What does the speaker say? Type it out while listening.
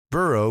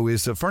Burrow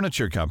is a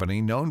furniture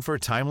company known for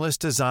timeless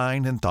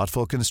design and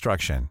thoughtful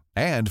construction,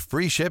 and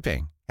free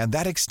shipping, and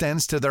that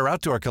extends to their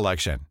outdoor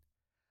collection.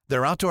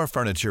 Their outdoor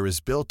furniture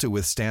is built to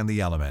withstand the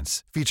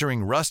elements,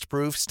 featuring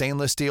rust-proof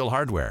stainless steel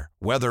hardware,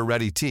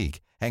 weather-ready teak,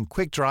 and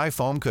quick-dry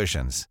foam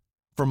cushions.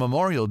 For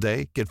Memorial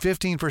Day, get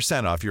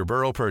 15% off your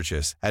Burrow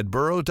purchase at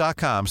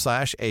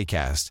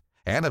burrow.com/acast,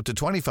 and up to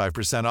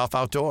 25% off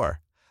outdoor.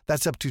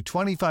 That's up to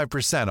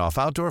 25% off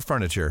outdoor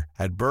furniture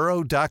at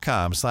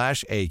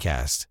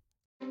burrow.com/acast.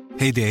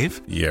 Hey,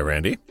 Dave. Yeah,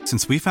 Randy.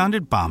 Since we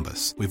founded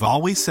Bombas, we've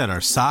always said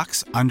our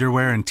socks,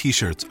 underwear, and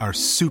T-shirts are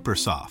super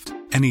soft.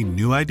 Any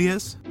new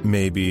ideas?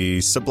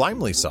 Maybe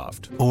sublimely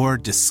soft. Or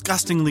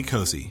disgustingly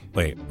cozy.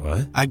 Wait, what?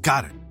 I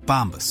got it.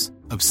 Bombas.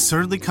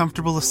 Absurdly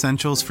comfortable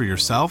essentials for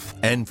yourself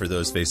and for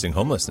those facing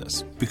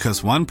homelessness.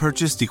 Because one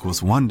purchased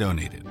equals one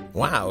donated.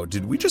 Wow,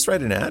 did we just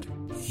write an ad?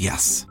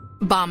 Yes.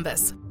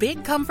 Bombas.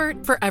 Big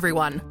comfort for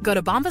everyone. Go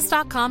to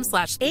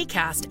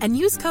bombas.com/ACAST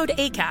and use code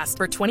ACAST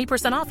for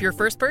 20% off your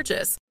first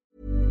purchase.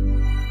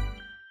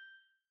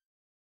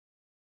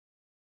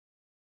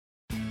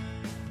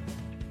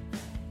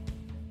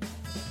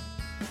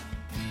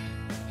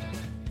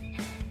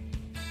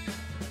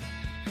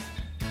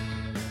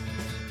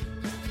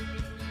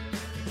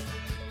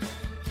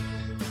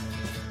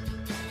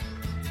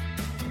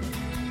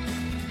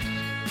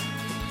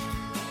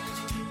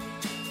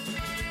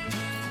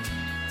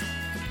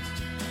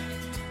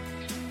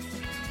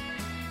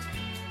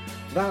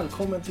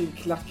 Välkommen till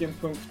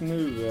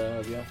Klacken.nu. Vi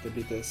har haft ett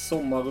lite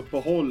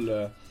sommaruppehåll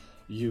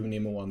juni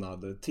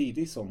månad.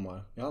 Tidig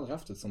sommar. Jag har aldrig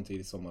haft ett sånt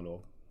tidigt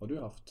sommarlov. Har du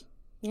haft?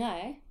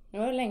 Nej, det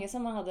var länge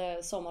sedan man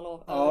hade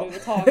sommarlov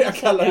överhuvudtaget. Jag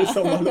kallar det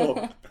sommarlov.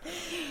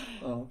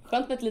 Ja.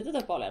 Skönt med ett litet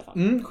uppehåll i alla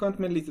fall. Skönt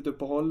med ett litet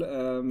uppehåll.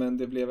 Men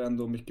det blev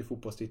ändå mycket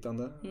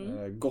fotbollstittande.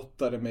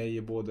 Gottade mig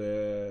i både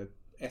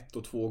 1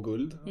 och 2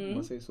 guld, om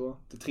man säger så.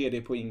 Det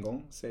 3D på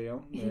ingång, säger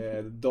jag.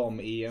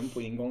 Dam-EM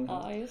på ingång.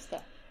 Ja, just det.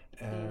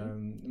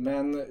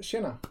 Men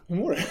tjena, hur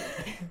mår du?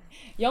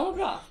 Jag mår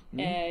bra.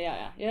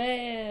 Jag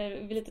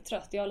är lite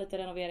trött. Jag har lite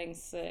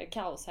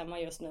renoveringskaos hemma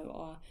just nu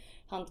och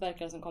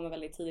hantverkare som kommer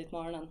väldigt tidigt på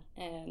morgonen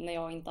när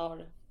jag inte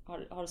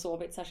har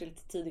sovit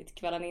särskilt tidigt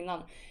kvällen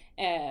innan.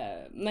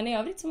 Men i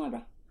övrigt så mår jag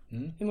bra.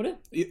 Hur mår du?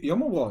 Jag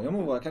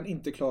mår bra. Jag kan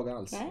inte klaga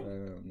alls.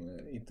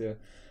 Inte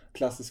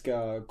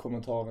klassiska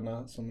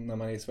kommentarerna som när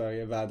man är i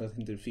Sverige, vädret är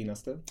inte det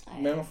finaste.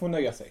 Nej. Men man får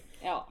nöja sig.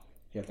 Ja.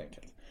 Helt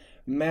enkelt.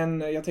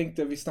 Men jag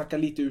tänkte vi snackar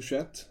lite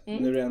U21.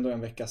 Nu är det ändå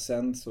en vecka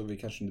sedan så vi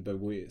kanske inte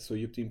behöver gå så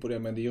djupt in på det.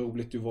 Men det är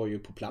roligt, du var ju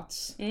på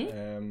plats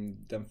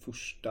den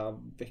första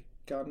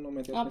veckan om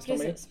jag inte misstar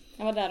mig. Precis,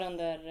 jag var där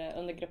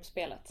under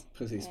gruppspelet.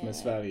 Precis, med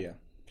Sverige.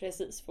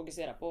 Precis,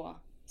 fokusera på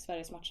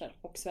Sveriges matcher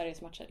och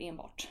Sveriges matcher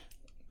enbart.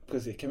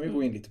 Precis, kan vi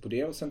gå in lite på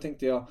det. Och sen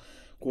tänkte jag,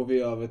 går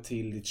vi över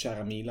till ditt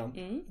kära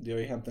Milan. Det har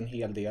ju hänt en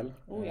hel del.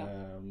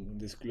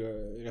 Det skulle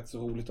rätt så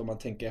roligt om man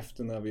tänker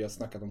efter när vi har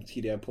snackat om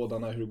tidigare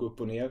poddarna hur det går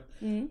upp och ner.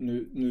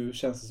 Nu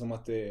känns det som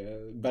att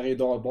berg- och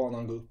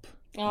dalbanan går upp.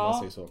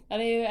 Ja, det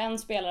är ju en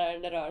spelare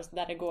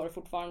där det går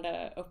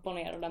fortfarande upp och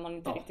ner och där man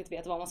inte riktigt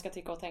vet vad man ska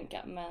tycka och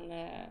tänka.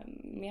 Men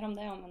mer om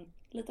det om en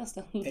liten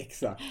stund.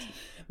 Exakt.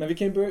 Men vi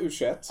kan ju börja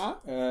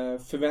U21.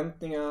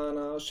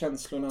 Förväntningarna,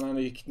 känslorna när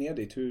ni gick ner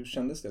dit, hur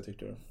kändes det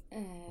tyckte du?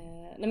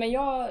 Nej, men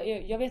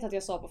jag vet att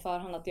jag sa på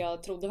förhand att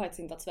jag trodde faktiskt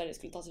inte att Sverige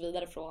skulle ta sig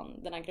vidare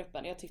från den här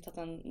gruppen. Jag tyckte att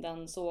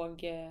den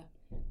såg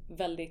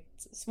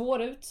väldigt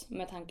svår ut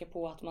med tanke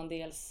på att man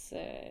dels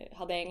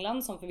hade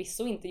England som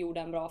förvisso inte gjorde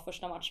en bra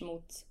första match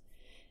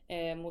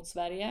mot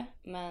Sverige.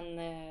 Men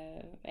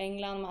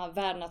England, man har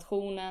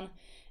värdnationen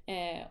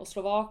och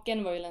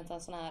Slovakien var ju lite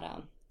en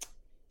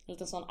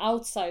sån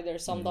outsider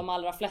som de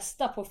allra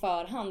flesta på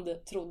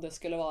förhand trodde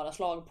skulle vara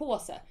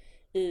slagpåse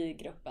i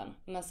gruppen.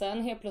 Men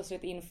sen helt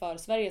plötsligt inför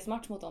Sveriges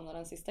match mot dem,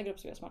 den sista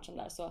gruppspelsmatchen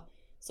där, så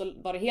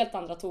var det helt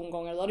andra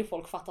tongångar och då hade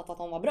folk fattat att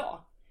de var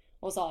bra.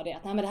 Och sa det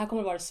att nej, men det här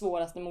kommer vara det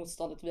svåraste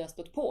motståndet vi har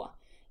stött på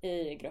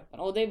i gruppen.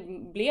 Och det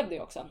blev det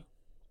också.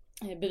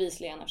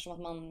 Bevisligen eftersom att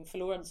man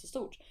förlorade så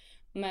stort.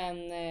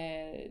 Men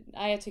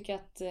jag tycker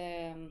att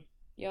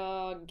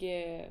jag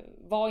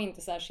var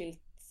inte särskilt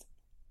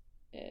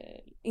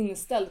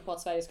inställd på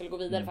att Sverige skulle gå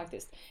vidare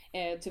faktiskt.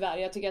 Tyvärr.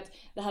 Jag tycker att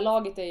det här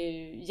laget är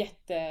ju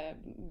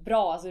jättebra.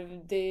 Alltså,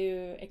 det är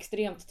ju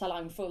extremt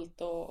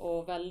talangfullt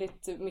och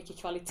väldigt mycket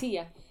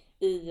kvalitet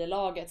i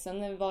laget.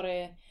 Sen var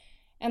det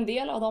en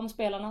del av de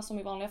spelarna som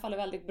i vanliga fall är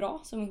väldigt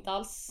bra som inte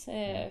alls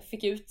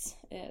fick ut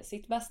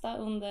sitt bästa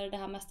under det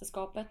här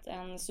mästerskapet.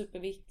 En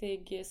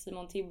superviktig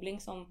Simon Tibbling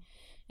som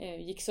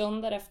gick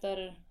sönder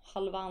efter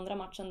halva andra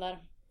matchen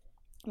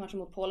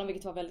mot Polen,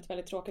 vilket var väldigt,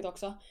 väldigt tråkigt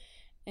också.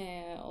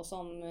 Och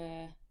som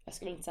jag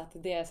skulle inte säga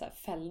att det så här,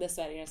 fällde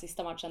Sverige i den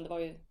sista matchen. Det var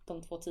ju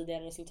de 2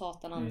 tidigare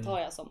resultaten antar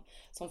jag som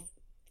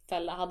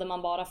fällde. Hade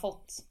man bara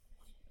fått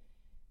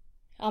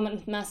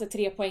med sig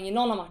 3 poäng i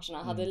någon av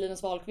matcherna. Hade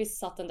Linus Wahlqvist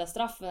satt den där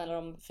straffen eller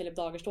om Filip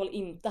Dagerstål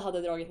inte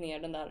hade dragit ner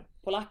den där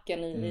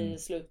polacken i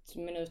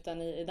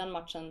slutminuten i den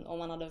matchen. Om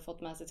man hade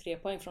fått med sig 3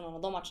 poäng från någon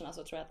av de matcherna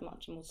så tror jag att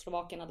matchen mot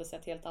Slovakien hade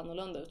sett helt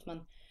annorlunda ut.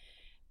 Men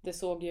det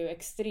såg ju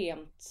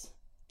extremt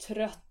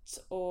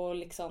trött och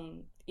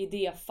liksom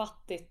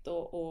idéfattigt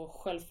och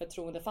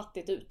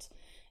självförtroendefattigt ut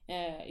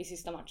i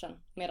sista matchen.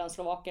 Medan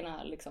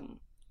slovakerna liksom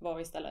var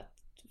istället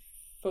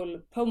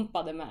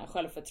fullpumpade med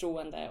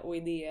självförtroende och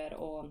idéer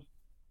och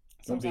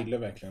de ville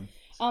verkligen.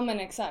 Ja men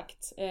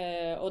exakt.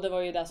 Och det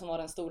var ju det som var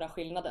den stora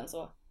skillnaden.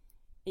 Så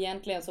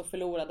egentligen så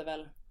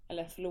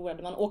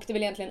man åkte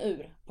väl egentligen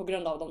ur på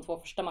grund av de 2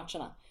 första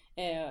matcherna.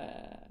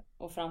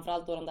 Och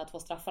framförallt då de där 2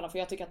 straffarna. För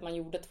jag tycker att man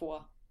gjorde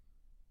 2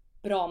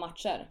 bra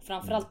matcher.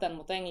 Framförallt den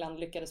mot England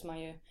lyckades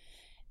man ju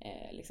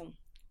liksom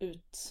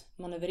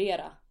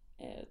utmanövrera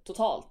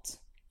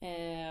totalt.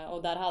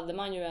 Och där hade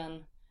man ju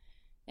en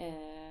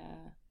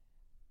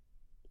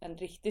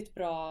riktigt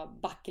bra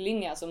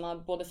backlinje.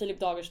 Alltså både Filip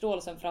Dagerstål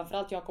och sen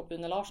framförallt Jakob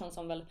Une Larsson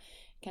som väl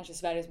kanske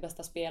Sveriges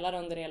bästa spelare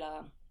under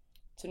hela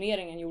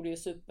turneringen gjorde ju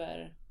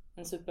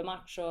en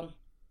supermatch. Och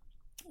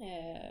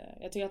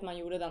jag tycker att man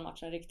gjorde den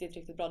matchen riktigt,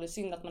 riktigt bra. Det är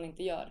synd att man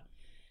inte gör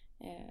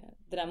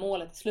det där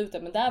målet i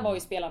slutet. Men där var ju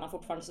spelarna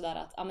fortfarande sådär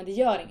att men det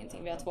gör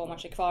ingenting. Vi har 2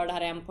 matcher kvar, det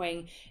här är 1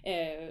 poäng.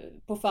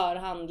 På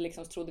förhand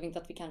liksom så trodde vi inte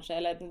att vi kanske...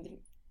 Eller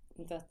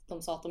inte att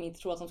de sa att de inte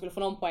trodde att de skulle få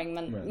någon poäng.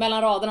 Men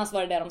mellan raderna så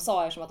var det de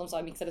sa. Eftersom att de sa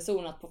i mixade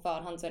zon att på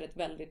förhand så är det ett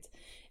väldigt,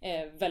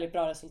 väldigt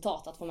bra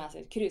resultat att få med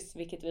sig ett kryss.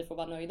 Vilket vi får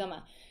vara nöjda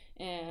med.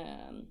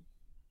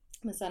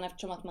 Men sen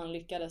eftersom att man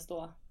lyckades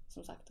då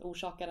som sagt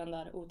orsaka den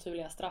där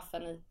oturliga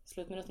straffen i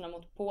slutminuterna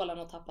mot Polen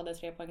och tappade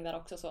 3 poäng där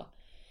också, så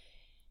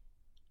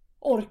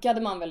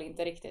orkade man väl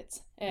inte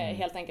riktigt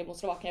helt enkelt mot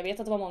Slovakien. Jag vet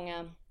att det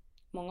var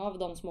många av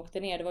dem som åkte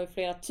ner. Det var ju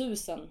flera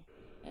tusen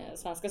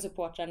svenska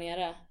supportrar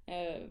nere,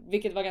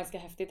 vilket var ganska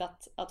häftigt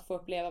att få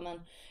uppleva.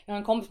 Men jag har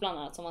en kompis bland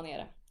annat som var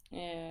nere,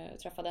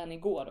 träffade henne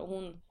igår och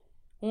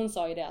hon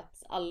sa ju det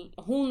att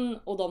hon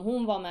och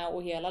hon var med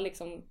och hela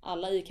liksom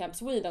alla i Camp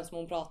Sweden som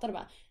hon pratade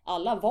med,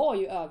 alla var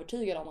ju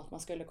övertygade om att man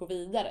skulle gå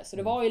vidare. Så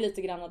det var ju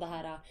lite grann av det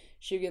här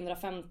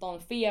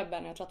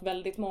 2015-febern. Jag tror att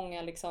väldigt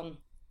många liksom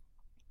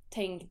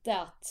tänkte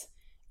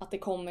att det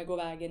kommer gå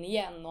vägen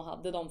igen och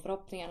hade de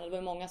förhoppningarna. Det var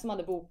ju många som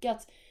hade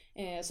bokat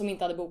som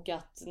inte hade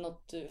bokat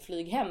något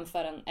flyg hem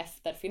förrän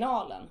efter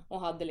finalen och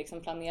hade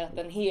liksom planerat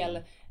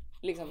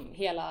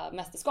hela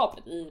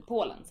mästerskapet i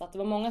Polen. Så att det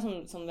var många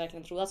som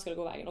verkligen trodde att det skulle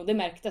gå vägen. Och det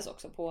märktes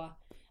också på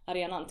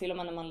arenan. Till och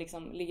med när man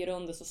liksom ligger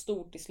under så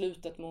stort i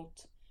slutet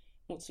mot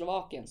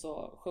Slovakien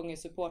så sjunger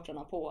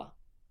supportrarna på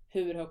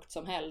hur högt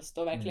som helst.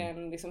 Och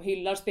verkligen liksom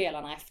hyllar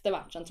spelarna efter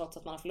matchen trots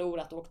att man har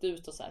förlorat och åkt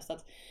ut och så här. Så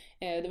att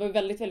det var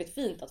väldigt, väldigt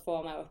fint att få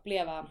vara med och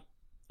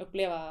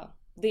uppleva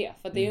det.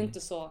 För det är ju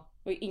inte så,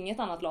 det var ju inget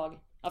annat lag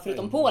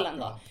förutom Polen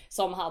då,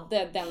 som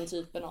hade den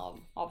typen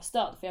av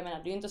stöd. För jag menar,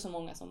 det är ju inte så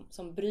många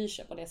som bryr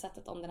sig på det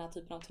sättet om den här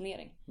typen av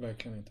turnering.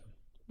 Verkligen inte.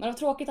 Men det var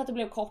tråkigt att det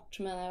blev kort,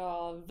 men det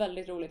var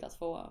väldigt roligt att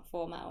få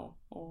vara med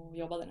och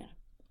jobba där nere.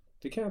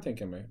 Det kan jag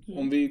tänka mig.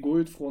 Om vi går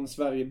ut från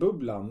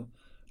Sverigebubblan,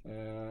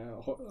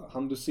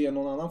 hann du se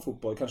någon annan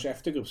fotboll? Kanske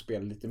efter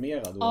gruppspel lite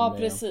mera då? Ja,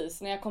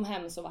 precis. När jag kom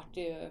hem så var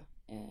det ju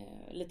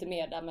lite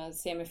mer där med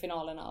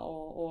semifinalerna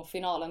och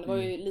finalen. Det var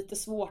ju lite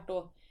svårt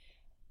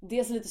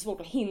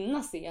att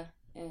hinna se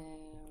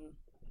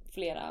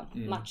flera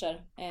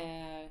matcher.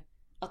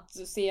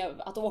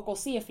 Att åka och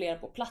se flera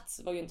på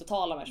plats var ju inte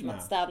tal om, eftersom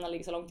att städerna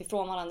ligger så långt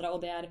ifrån varandra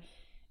och det är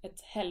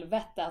ett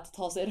helvete att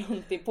ta sig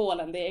runt i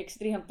Polen. Det är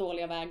extremt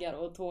dåliga vägar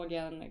och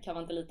tågen kan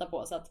man inte lita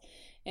på.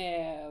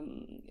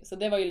 Så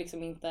det var ju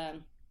liksom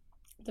inte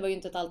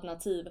ett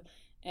alternativ.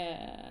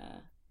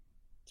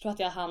 Jag tror att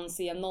jag hann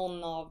se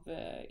någon av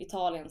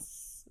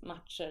Italiens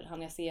matcher,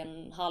 hann jag se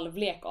en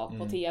halvlek av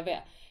på tv.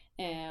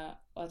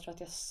 Och jag tror att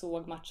jag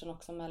såg matchen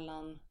också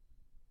mellan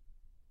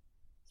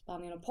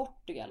Spanien och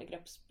Portugal i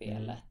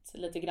gruppspelet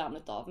lite grann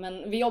utav.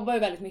 Men vi jobbar ju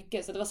väldigt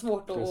mycket så det var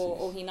svårt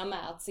att hinna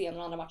med att se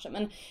några andra matcher.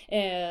 Men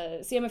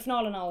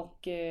semifinalerna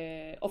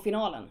och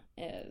finalen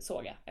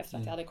såg jag efter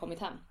att jag hade kommit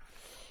hem.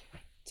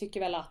 Tycker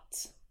väl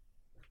att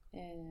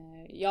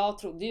jag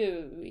trodde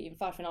ju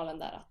inför finalen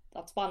där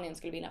att Spanien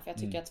skulle vinna, för jag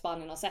tycker att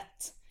Spanien har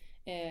sett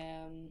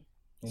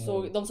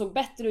de såg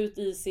bättre ut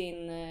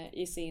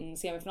i sin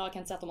semifinal. Jag kan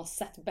inte säga att de har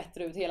sett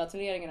bättre ut hela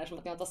turneringen eftersom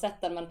att jag inte har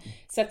sett den, men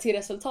sett till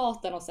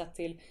resultaten och sett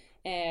till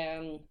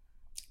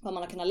vad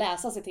man har kunnat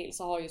läsa sig till,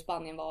 så har ju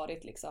Spanien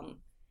varit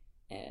liksom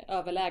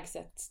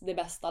överlägset det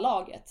bästa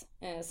laget.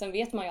 Sen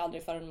vet man ju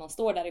aldrig förrän man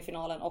står där i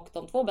finalen och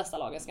de 2 bästa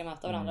lagen ska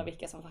möta varandra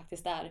vilka som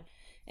faktiskt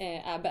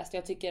är bäst.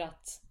 Jag tycker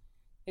att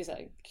det är så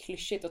här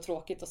klyschigt och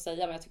tråkigt att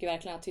säga, men jag tycker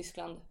verkligen att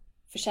Tyskland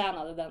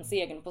förtjänade den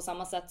segern på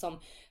samma sätt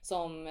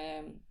som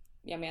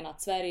jag menar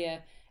att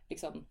Sverige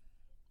liksom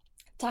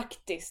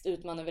taktiskt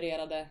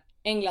utmanövrerade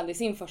England i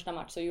sin första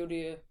match, så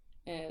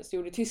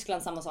gjorde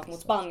Tyskland samma sak mot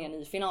Spanien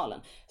i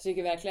finalen. Så jag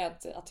tycker verkligen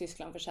att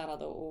Tyskland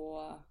förtjänade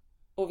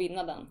att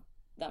vinna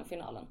den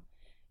finalen.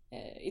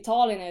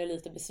 Italien är ju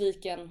lite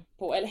besviken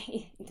på, eller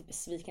inte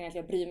besviken,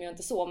 jag bryr mig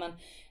inte så,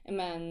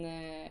 men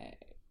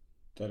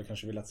du hade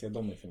kanske velat se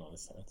dem i finalen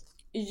istället.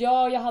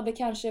 Ja, jag hade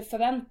kanske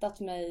förväntat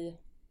mig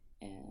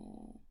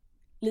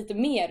lite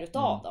mer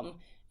utav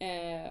dem.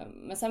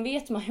 Men sen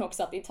vet man ju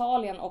också att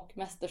Italien och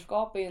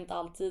mästerskap är ju inte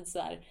alltid så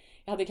här.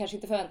 Jag hade kanske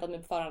inte förväntat mig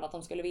på förhand att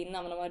de skulle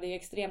vinna, men de hade ju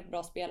extremt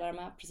bra spelare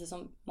med, precis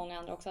som många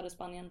andra också hade,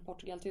 Spanien,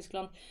 Portugal,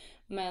 Tyskland.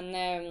 Men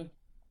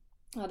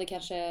jag hade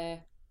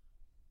kanske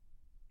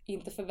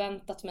inte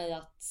förväntat mig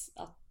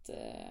att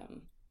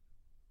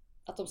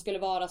de skulle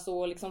vara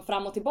så liksom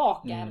fram och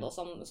tillbaka ändå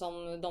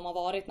som de har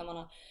varit när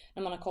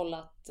man har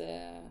kollat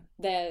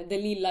det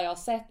lilla jag har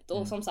sett,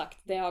 och som sagt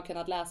det jag har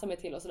kunnat läsa mig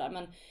till och sådär.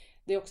 Men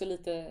det är också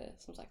lite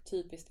som sagt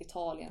typiskt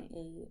Italien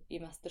i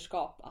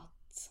mästerskap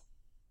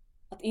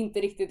att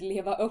inte riktigt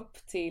leva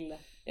upp till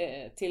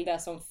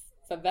det som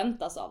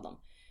förväntas av dem.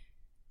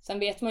 Sen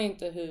vet man ju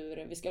inte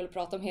vi ska väl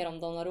prata mer om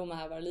Donnarumma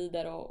här, var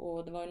lider,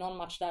 och det var ju någon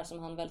match där som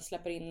han väl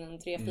släpper in en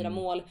 3-4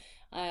 mål.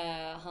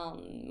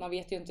 Man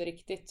vet ju inte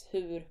riktigt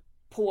hur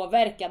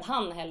påverkad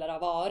han heller har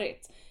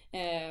varit.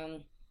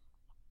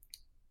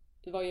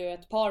 Det var ju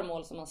ett par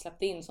mål som han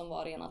släppte in som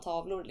var rena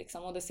tavlor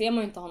liksom, och det ser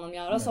man ju inte honom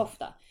göra så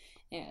ofta.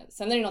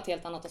 Sen är det något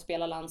helt annat att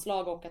spela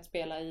landslag och att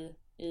spela i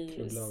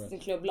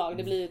klubblag.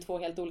 Det blir ju 2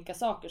 helt olika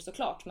saker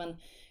såklart, men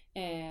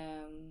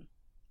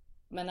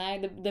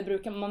nej,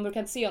 man brukar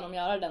inte se honom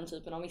göra den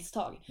typen av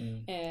misstag.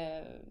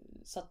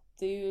 Så att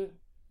det är ju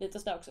lite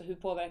så där också, hur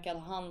påverkad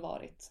har han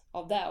varit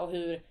av det, och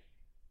hur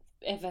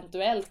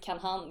eventuellt kan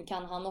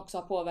han också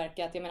ha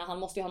påverkat. Jag menar, han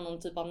måste ju ha någon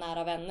typ av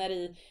nära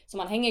vänner som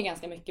han hänger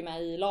ganska mycket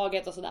med i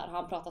laget och sådär.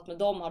 Har han pratat med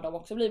dem, har de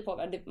också blivit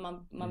påverkade?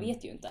 Man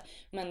vet ju inte.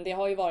 Men det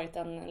har ju varit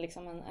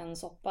en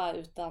soppa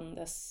utan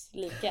dess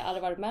like. Jag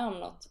hade varit med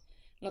om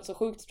något så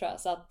sjukt, tror jag.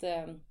 Så att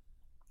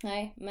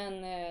nej,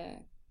 men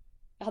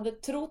jag hade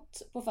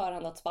trott på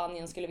förhand att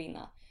Spanien skulle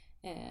vinna.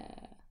 Men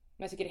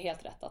jag tycker det är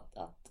helt rätt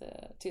att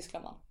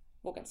Tyskland vann.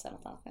 Vågar inte säga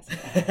något annat.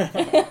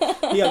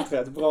 Helt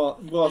rätt,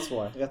 bra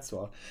svar, rätt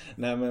svar.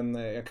 Nej, men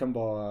jag kan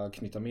bara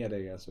knyta med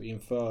dig. Alltså,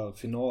 inför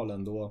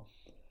finalen då,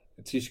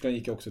 Tyskland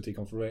gick också till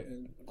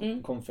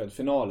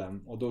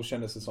Confed-finalen, och då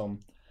kändes det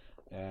som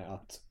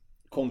att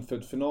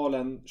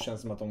Confed-finalen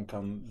känns som att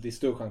det är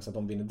större chans att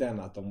de vinner den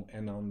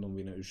än om de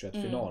vinner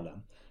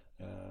U21-finalen.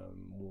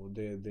 Och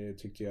det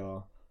tyckte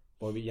jag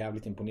var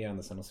jävligt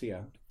imponerande sen att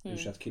se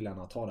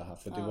U21-killarna ta det här.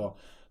 För det var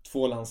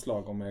 2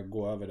 landslag, om jag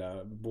går över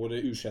där.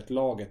 Både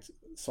U21-laget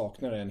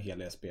saknar en hel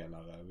del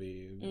spelare.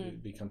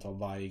 Vi kan ta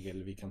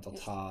Weigel, vi kan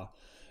ta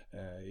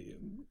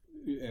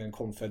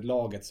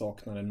Confed-laget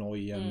saknade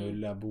Neuer,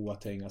 Müller,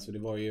 Boateng. Alltså det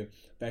var ju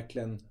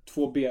verkligen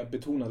 2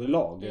 betonade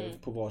lag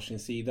på varsin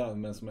sida,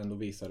 men som ändå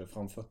visade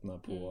framfötterna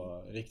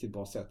på riktigt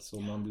bra sätt. Så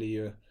man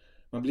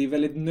blir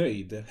väldigt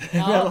nöjd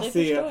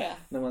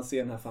när man ser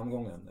den här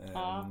framgången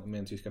med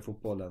den tyska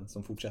fotbollen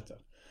som fortsätter.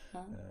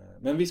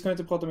 Men vi ska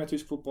inte prata mer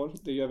tysk fotboll,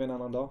 det gör vi en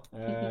annan dag.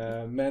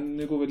 Men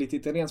nu går vi lite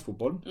italiensk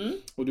fotboll.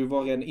 Och du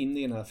var redan inne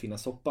i den här fina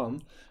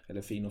soppan.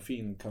 Eller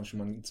fin kanske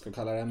man inte ska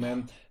kalla det,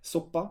 men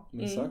soppa,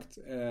 minst sagt.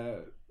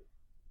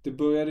 Det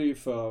började ju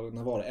för,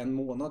 när var det? 1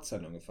 månad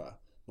sedan ungefär.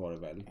 Var det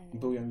väl?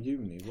 Början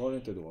juni, var det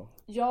inte då?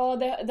 Ja,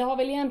 det har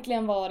väl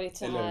egentligen varit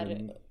så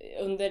här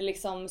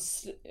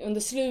under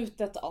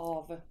slutet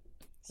av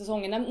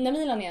säsongen. När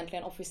Milan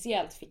egentligen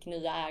officiellt fick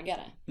nya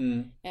ägare.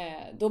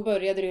 Då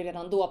började det ju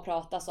redan då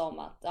pratas om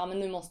att men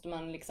nu måste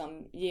man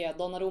liksom ge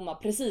Donnarumma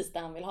precis det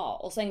han vill ha.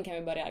 Och sen kan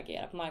vi börja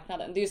agera på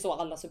marknaden. Det är ju så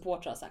alla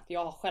supportrar har sagt.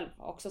 Jag har själv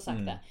också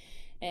sagt det.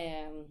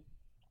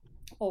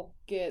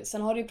 Och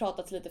sen har det ju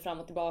pratats lite fram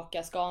och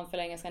tillbaka. Ska han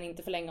förlänga, ska han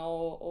inte förlänga?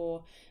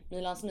 Och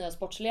Milans nya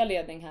sportsliga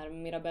ledning här,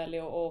 Mirabelli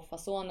och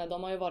Fasone,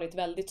 de har ju varit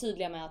väldigt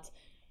tydliga med att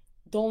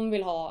de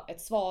vill ha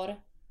ett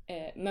svar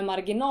med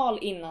marginal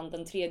innan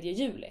den 3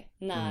 juli.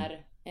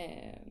 När,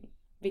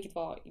 vilket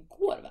var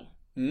igår väl?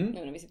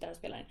 Nu när vi sitter här och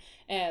spelar in.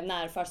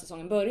 När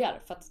försäsongen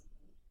börjar. För att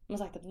man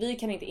har sagt att vi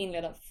kan inte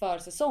inleda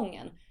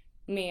försäsongen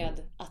med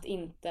att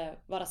inte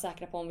vara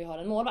säkra på om vi har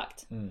en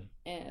målvakt.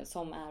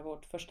 Som är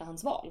vårt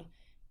förstahandsval.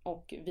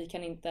 Och vi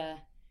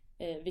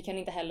kan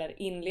inte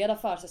heller inleda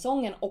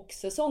försäsongen och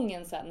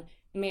säsongen sen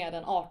med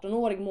en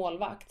 18-årig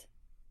målvakt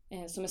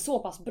som är så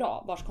pass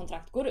bra, vars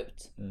kontrakt går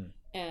ut.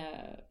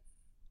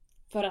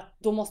 För att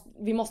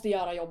vi måste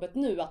göra jobbet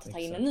nu att ta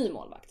in en ny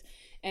målvakt.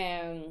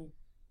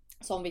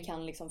 Som vi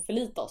kan liksom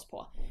förlita oss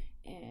på.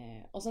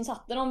 Och sen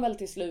satte de väl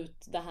till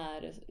slut det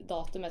här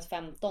datumet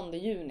 15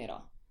 juni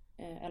då.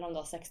 Eller om det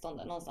var 16,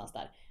 någonstans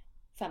där.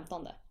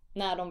 15.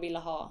 När de ville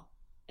ha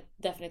ett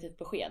definitivt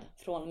besked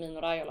från Mino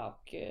Raiola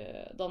och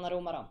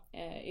Donnarumma då.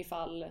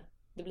 Ifall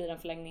det blir en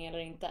förlängning eller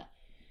inte.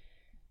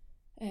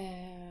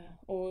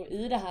 Och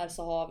i det här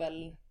så har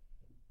väl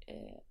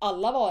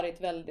alla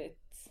varit väldigt,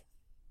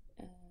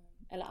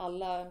 eller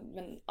alla,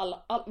 men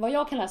alla, vad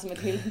jag kan läsa mig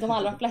till, de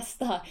allra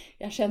flesta,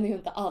 jag känner ju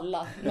inte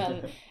alla, men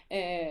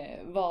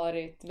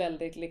varit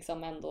väldigt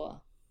liksom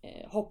ändå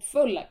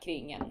hoppfulla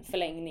kring en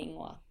förlängning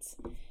och att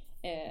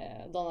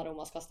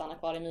Donnarumma ska stanna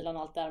kvar i Milan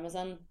och allt där. Men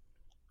sen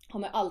har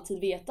man alltid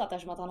vetat,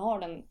 eftersom att han har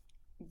den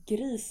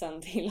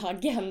grisen till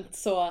agent,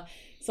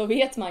 så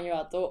vet man ju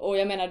att, och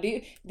jag menar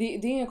det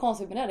är ju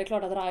konstigt med det. Det är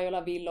klart att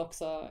Raiola vill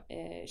också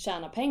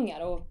tjäna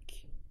pengar, och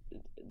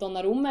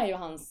Donnarumma är ju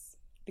hans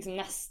liksom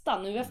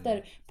nästa, nu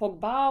efter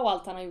Pogba och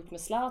allt han har gjort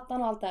med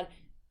Zlatan och allt där,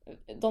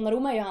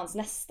 Donnarumma är ju hans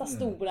nästa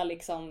stora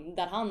liksom,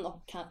 där han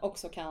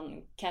också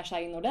kan casha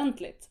in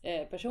ordentligt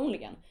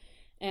personligen.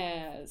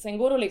 Sen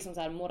går det att liksom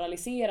så här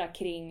moralisera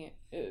kring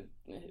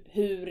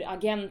hur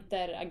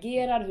agenter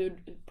agerar,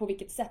 på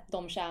vilket sätt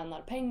de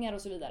tjänar pengar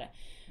och så vidare.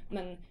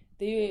 Men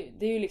det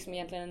är ju liksom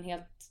egentligen en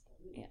helt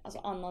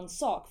annan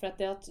sak. För att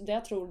det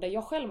jag tror, det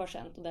jag själv har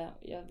känt, och det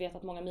jag vet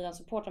att många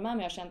Milan-supportrar med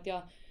mig har känt,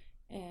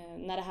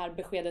 när det här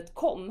beskedet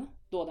kom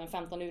då den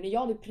 15 juni, jag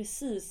hade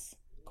precis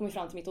kommit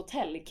fram till mitt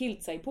hotell i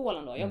Kielce i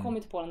Polen då. Jag kom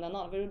ju till Polen den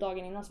dagen, det var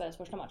dagen innan Sveriges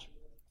första match.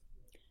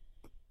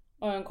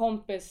 Och en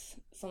kompis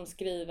som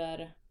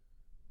skriver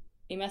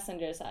i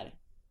Messenger så här: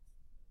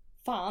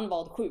 fan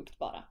vad sjukt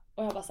bara.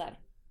 Och jag bara så här: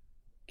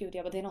 gud, det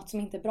är något som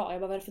inte är bra.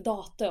 Jag bara, vad är det för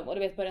datum? Och du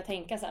vet, börjar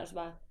tänka så här, så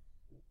bara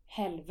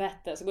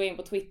helvete. Så går jag in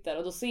på Twitter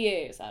och då ser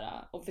jag ju så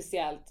här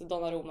officiellt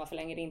Donnarumma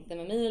förlänger inte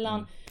med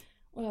Milan.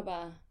 Och jag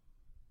bara,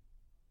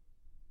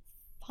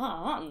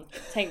 fan,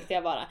 tänkte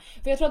jag bara.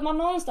 För jag tror att man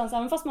någonstans,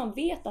 även fast man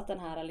vet att den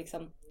här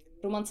liksom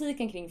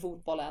romantiken kring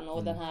fotbollen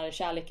och den här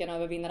kärleken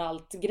övervinner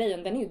allt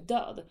grejen, den är ju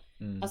död.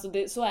 Alltså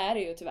så är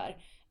det ju tyvärr.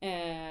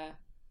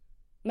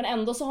 Men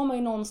ändå så har man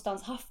ju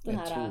någonstans haft den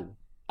här...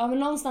 Ja, men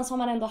någonstans har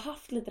man ändå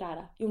haft lite det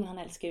här. Jo, men han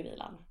älskar ju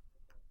Milan.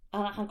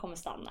 Han kommer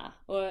stanna.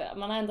 Och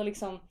man har ändå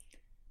liksom...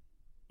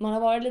 Man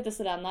har varit lite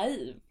sådär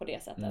naiv på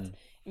det sättet.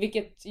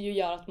 Vilket ju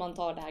gör att man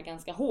tar det här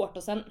ganska hårt.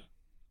 Och sen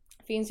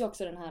finns ju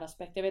också den här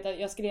aspekten. Jag vet att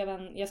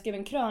jag skrev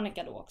en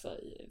krönika då också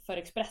för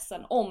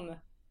Expressen om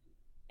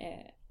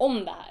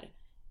det här.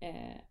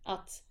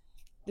 Att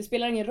det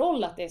spelar ingen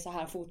roll att det är så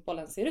här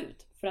fotbollen ser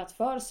ut. För att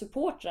för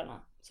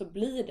supportrarna så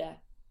blir det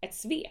ett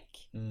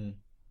svek.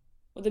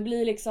 Och det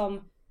blir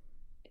liksom...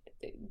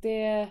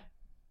 Det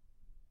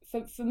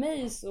för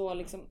mig så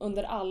liksom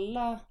under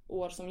alla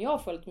år som jag har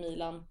följt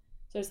Milan,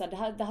 så är det så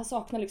här, det här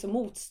saknar liksom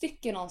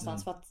motstycke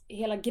någonstans, för att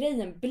hela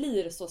grejen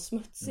blir så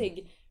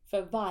smutsig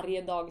för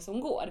varje dag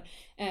som går.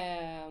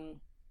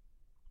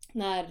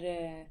 När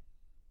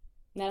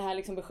det här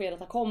liksom beskedet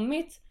har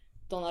kommit,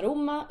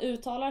 Donnarumma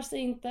uttalar sig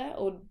inte,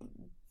 och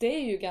det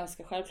är ju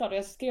ganska självklart. Och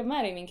jag skrev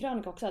med det i min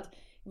krönika också, att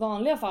i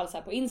vanliga fall så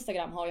här på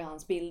Instagram har ju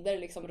hans bilder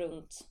liksom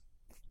runt,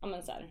 ja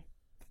men så här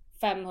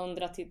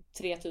 500 till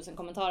 3000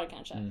 kommentarer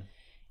kanske.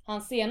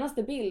 Hans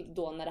senaste bild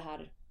då när det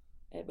här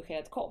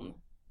beskedet kom,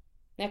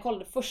 när jag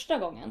kollade första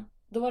gången,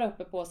 då var det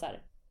uppe på så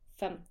här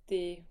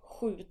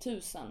 57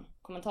 000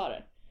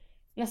 kommentarer.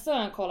 Nästa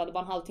gång jag kollade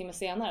bara en halvtimme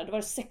senare, då var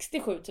det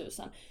 67 000.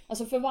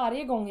 Alltså för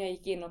varje gång jag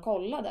gick in och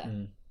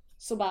kollade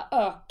så bara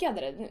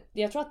ökade det.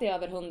 Jag tror att det är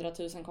över 100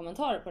 000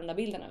 kommentarer på den där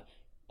bilden nu.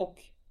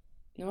 Och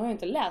nu har jag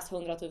inte läst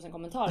 100 000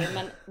 kommentarer,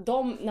 men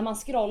när man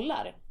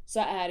scrollar så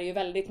är det ju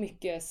väldigt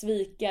mycket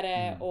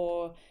svikare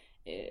och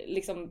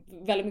liksom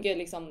väldigt mycket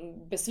liksom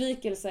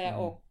besvikelse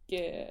och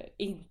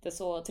inte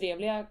så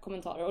trevliga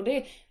kommentarer. Och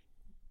det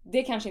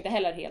är kanske inte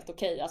heller helt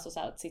okej. Alltså så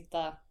här att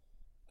sitta...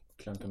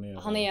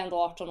 Han är ändå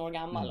 18 år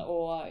gammal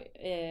och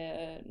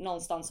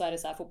någonstans så är det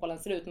så här fotbollen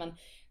ser ut. Men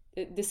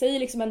det säger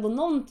liksom ändå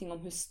någonting om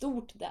hur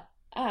stort det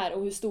är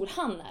och hur stor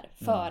han är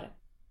för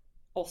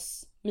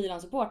oss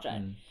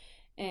Milan-supportrar.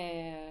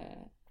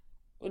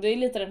 Och det är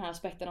lite den här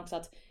aspekten också,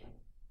 att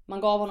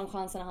man gav honom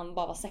chansen när han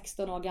bara var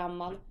 16 år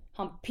gammal.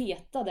 Han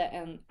petade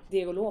en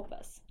Diego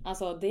Lopez.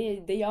 Alltså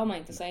det gör man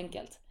inte så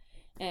enkelt.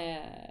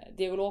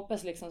 Diego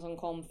Lopez liksom som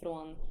kom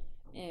från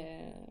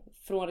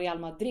Real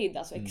Madrid.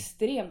 Alltså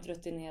extremt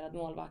rutinerad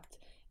målvakt.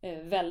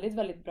 Väldigt,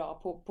 väldigt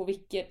bra på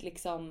vilket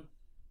liksom...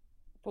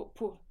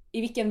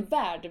 I vilken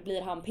värld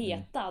blir han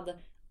petad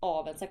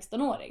av en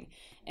 16-åring?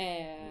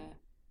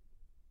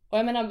 Och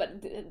jag menar,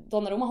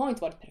 Donnarumma har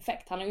inte varit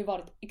perfekt. Han har ju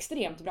varit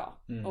extremt bra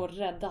och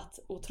räddat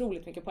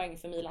otroligt mycket poäng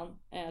för Milan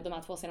de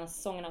här 2 senaste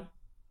säsongerna.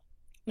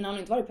 Men han har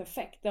inte varit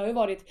perfekt. Det har ju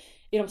varit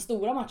i de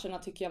stora matcherna,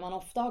 tycker jag man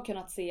ofta har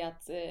kunnat se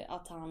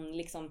att han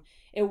liksom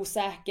är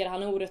osäker,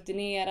 han är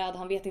orutinerad,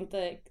 han vet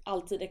inte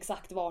alltid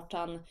exakt vart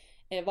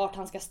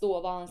han ska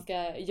stå, vad han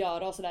ska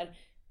göra och sådär.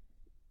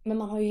 Men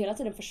man har ju hela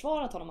tiden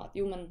försvarat honom att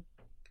men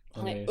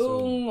han är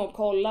ung och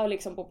kolla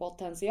liksom på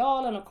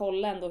potentialen och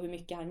kolla ändå hur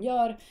mycket han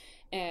gör.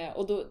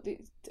 Och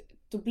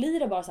då blir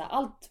det bara så här,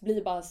 allt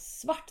blir bara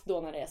svart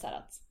då när det är så här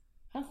att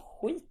han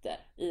skiter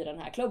i den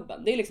här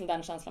klubben. Det är liksom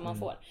den känslan man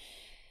får.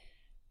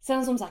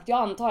 Sen som sagt, jag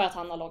antar att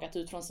han har loggat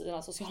ut från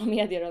sina sociala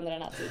medier under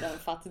den här tiden,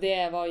 för att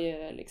det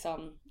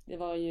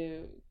var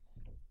ju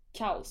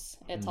kaos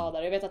ett tag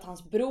där. Jag vet att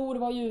hans bror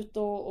var ju ute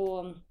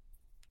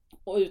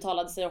och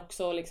uttalade sig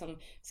också och liksom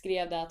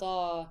skrev det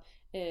att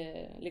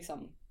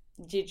liksom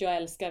Gigio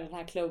älskar den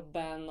här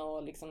klubben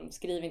och liksom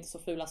skriver inte så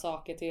fula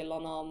saker till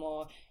honom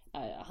och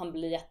han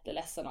blir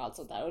jätteledsen och allt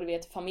sånt där. Och du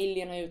vet,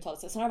 familjen har uttalat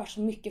sig. Så det har varit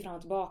så mycket fram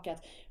och tillbaka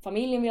att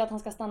familjen vill att han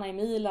ska stanna i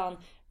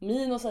Milan.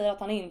 Mino säger att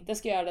han inte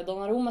ska göra det.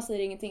 Donnarumma säger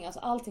ingenting. Alltså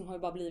allting har ju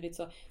bara blivit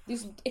så... Det är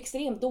så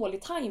extremt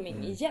dålig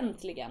timing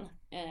egentligen.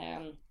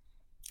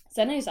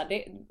 Sen är det ju så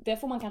här, det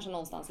får man kanske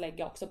någonstans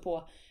lägga också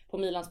på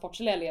Milans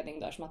sportsliga ledning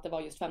där, som att det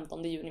var just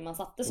 15 juni man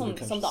satte som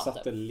datum.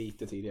 Satte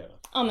lite tidigare.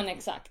 Ja men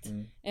exakt.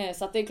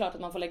 Så att det är klart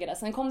att man får lägga det.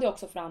 Sen kom det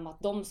också fram att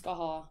de ska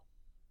ha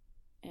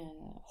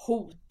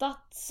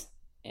hotat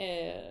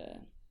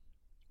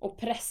och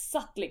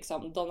pressat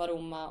liksom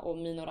Donnarumma och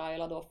Mino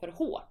Raiola då för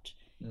hårt.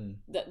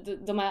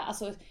 De är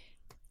alltså,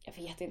 jag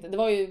vet inte, det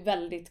var ju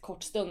väldigt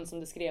kort stund som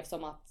det skrevs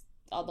om att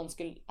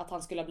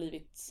han skulle ha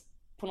blivit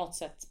på något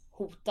sätt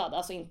hotad,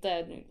 alltså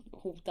inte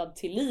hotad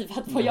till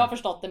livet vad jag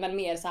förstått det, men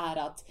mer så här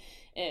att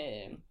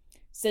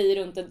säger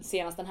du inte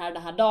senast den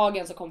här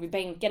dagen så kommer vi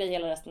bänka dig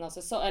hela resten av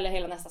eller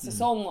hela nästa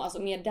säsong, och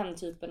alltså mer den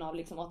typen av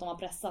liksom att de har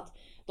pressat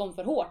dem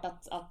för hårt,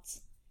 att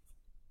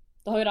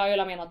då har ju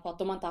Raiola menat på att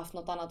de har inte haft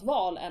något annat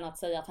val än att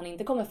säga att han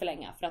inte kommer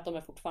förlänga för att de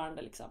är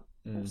fortfarande liksom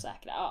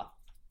osäkra. Ja.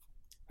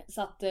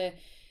 Så att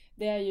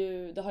det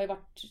har ju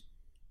varit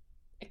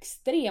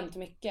extremt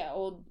mycket,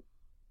 och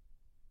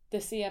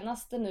det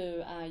senaste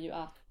nu är ju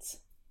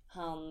att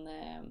han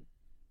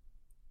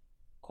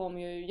kom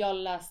ju, jag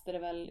läste det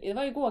väl, det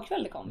var ju igår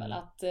kväll det kom väl,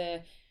 att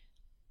det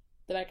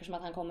verkar som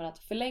att han kommer att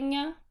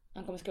förlänga,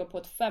 han kommer skriva på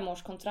ett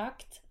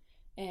 5-årskontrakt.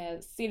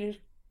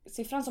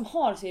 Siffran som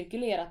har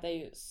cirkulerat är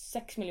ju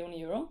 6 miljoner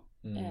euro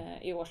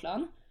i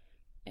årslön.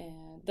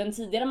 Den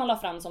tidigare man la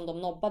fram som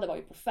de nobbade var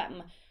ju på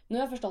 5. Nu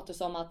har jag förstått det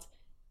som att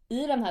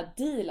i den här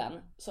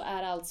dealen så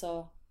är det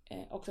alltså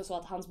också så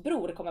att hans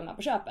bror kommer med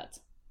på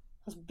köpet.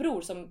 Hans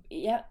bror, som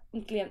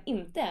egentligen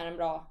inte är en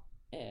bra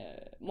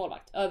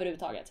målvakt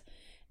överhuvudtaget,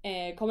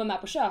 kommer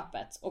med på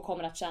köpet och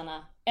kommer att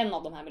tjäna en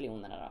av de här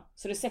miljonerna då.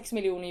 Så det är 6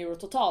 miljoner euro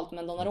totalt,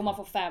 men Donnarumma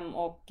får 5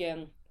 och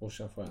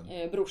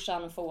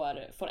brorsan får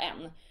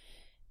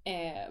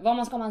 1. Vad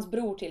man ska ha hans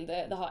bror till,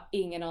 det har jag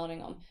ingen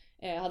aning om.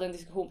 Jag hade en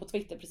diskussion på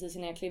Twitter precis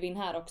innan jag klev in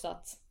här också,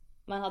 att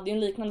man hade ju en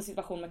liknande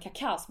situation med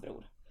Kakas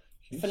bror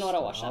för några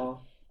år sedan.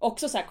 Ja.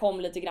 Också så här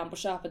kom lite grann på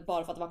köpet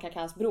bara för att det var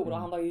Kakas bror, och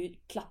han var ju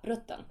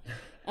klapprutten.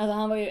 Alltså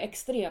han var ju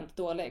extremt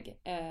dålig.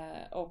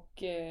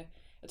 Och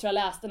jag tror jag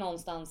läste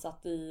någonstans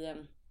att i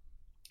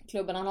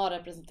klubben han har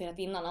representerat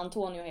innan,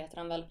 Antonio heter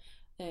han väl,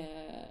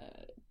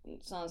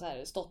 så han så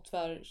här stått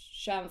för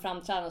 21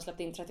 framträdanden och släppt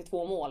in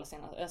 32 mål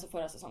senast, alltså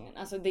förra säsongen.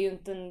 Alltså det är ju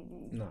inte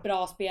en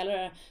bra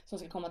spelare som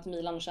ska komma till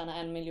Milan och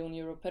tjäna 1 miljon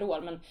euro per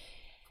år, men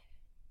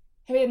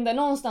jag vet inte,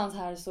 någonstans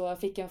här så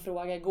fick jag en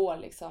fråga igår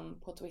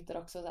liksom på Twitter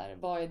också så här,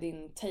 vad är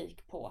din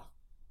take på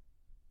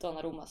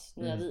Donnarummas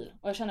nya deal?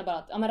 Och jag känner bara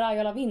att men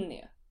Raiola vinner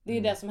ju. Det är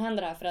ju det som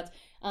händer här, för att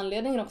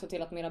anledningen också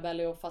till att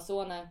Mirabelli och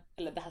Fasone,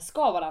 eller det här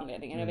ska vara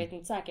anledningen, jag vet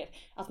inte säkert,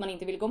 att man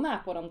inte vill gå med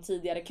på de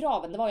tidigare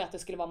kraven, det var ju att det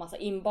skulle vara massa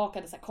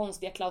inbakade så här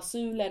konstiga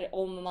klausuler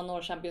om man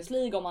når Champions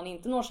League, om man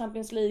inte når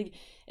Champions League,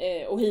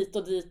 och hit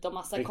och dit, och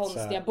massa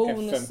konstiga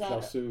bonusar.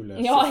 FM-klausuler,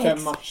 ja,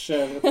 25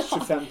 matcher,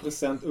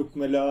 25% upp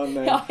med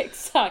lönen. Ja,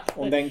 exakt.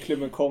 Om den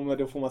klubben kommer,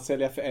 då får man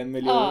sälja för 1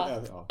 miljon.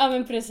 Ja,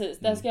 men precis,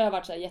 det ska ha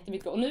varit så här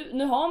jättemycket. Och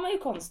nu har man ju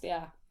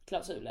konstiga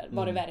klausuler,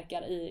 vad det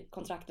verkar i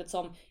kontraktet,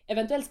 som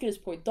eventuellt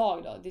skrivs på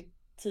idag då. Det är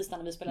tisdag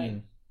när vi spelar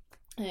in.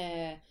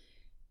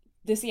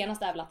 Det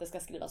senaste är väl att det ska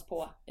skrivas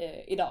på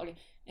idag.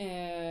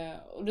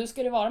 Och då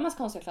ska det vara massa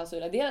konstiga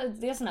klausuler.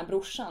 Det är sån här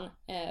brorsan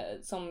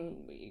som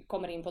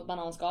kommer in på ett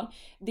bananskal.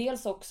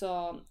 Dels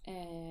också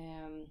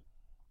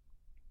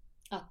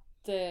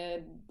att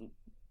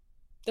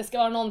det ska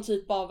vara någon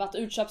typ av att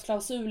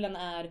utköpsklausulen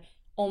är,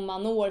 om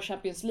man når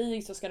Champions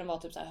League så ska den vara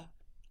typ så här,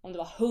 om det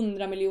var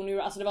 100 miljoner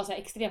euro, alltså det var så här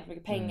extremt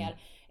mycket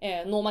pengar.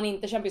 Når man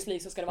inte Champions League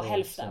så ska det vara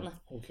hälften.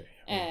 Okay.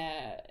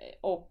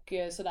 Och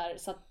sådär,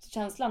 så att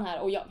känslan här,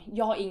 och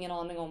jag har ingen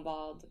aning om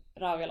vad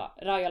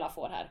Raiola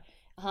får här.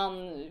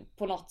 Han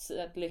på något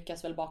sätt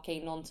lyckas väl baka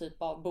in någon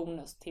typ av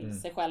bonus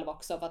till sig själv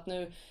också, för att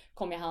nu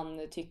kommer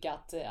han tycka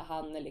att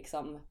han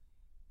liksom,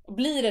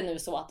 blir det nu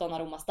så att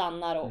Donnarumma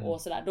stannar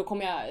och sådär, då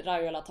kommer jag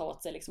Raiola ta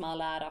åt sig liksom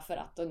all ära för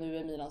att, och nu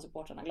är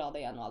Milan-supportrarna glada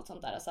igen och allt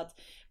sånt där. Så att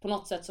på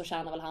något sätt så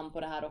tjänar väl han på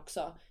det här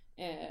också.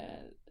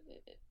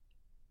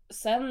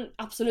 Sen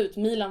absolut,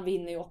 Milan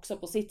vinner ju också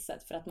på sitt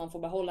sätt för att man får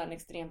behålla en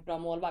extremt bra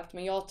målvakt,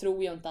 men jag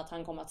tror ju inte att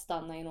han kommer att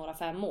stanna i några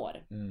 5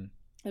 år.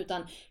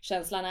 Utan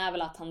känslan är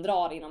väl att han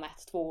drar inom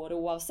 1-2 år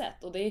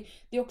oavsett. Och det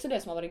är också det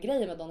som har varit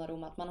grejen med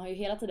Donnarumma, att man har ju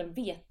hela tiden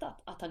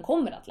vetat att han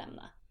kommer att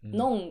lämna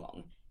någon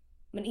gång.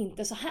 Men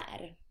inte så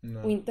här.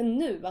 Nej. Och inte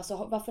nu. Alltså,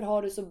 varför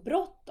har du så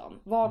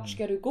bråttom? Vart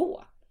ska du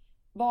gå?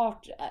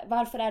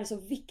 Varför är det så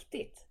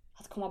viktigt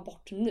att komma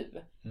bort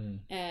nu?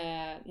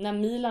 När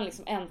Milan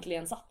liksom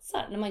äntligen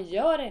satsar. När man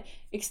gör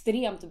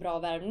extremt bra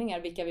värvningar,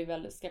 vilka vi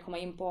väl ska komma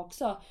in på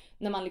också.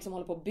 När man liksom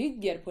håller på och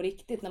bygger på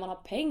riktigt. När man har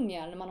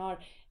pengar. När man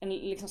har en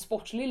liksom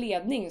sportslig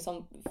ledning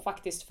som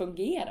faktiskt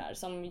fungerar.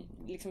 Som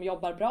liksom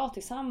jobbar bra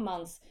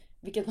tillsammans.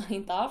 Vilket man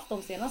inte har haft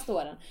de senaste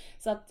åren.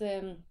 Så att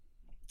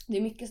det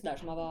är mycket sådär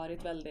som har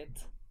varit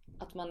väldigt,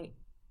 att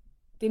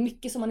det är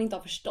mycket som man inte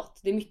har förstått.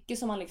 Det är mycket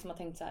som man liksom har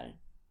tänkt så här: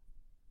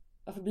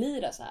 varför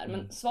blir det så här?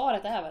 Men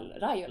svaret är väl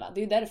Raiola. Det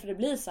är ju därför det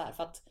blir så här,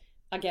 för att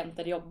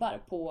agenter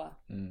jobbar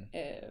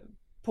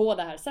på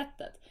det här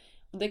sättet.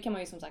 Och det kan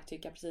man ju som sagt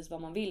tycka precis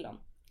vad man vill om.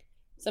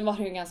 Sen var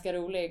det ju ganska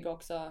rolig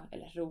också,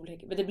 eller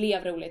rolig, men det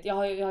blev roligt. Jag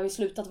har ju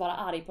slutat vara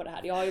arg på det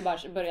här. Jag har ju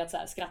bara börjat så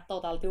här skratta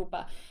åt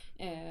alltihopa.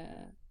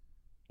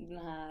 Den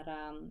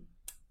här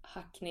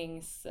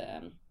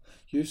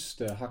Just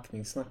det,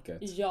 hackningssnacket.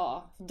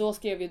 Ja, då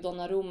skrev ju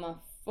Donnarumma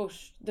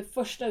det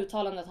första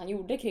uttalandet han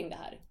gjorde kring det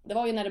här. Det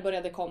var ju när det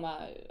började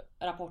komma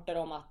rapporter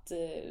om att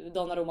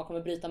Donnarumma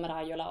kommer bryta med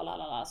Raiola och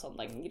lalala,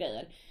 sådana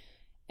grejer.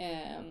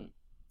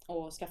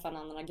 Och skaffa en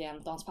annan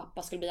agent och hans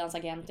pappa skulle bli hans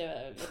agent, jag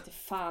vet inte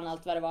fan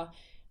allt vad det var.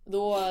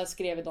 Då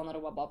skrev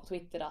Donnarumma bara på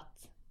Twitter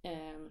att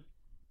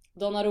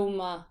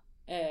Donnarumma,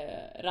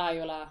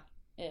 Raiola,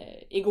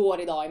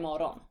 igår, idag,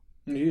 imorgon.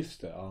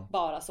 Just det, ja.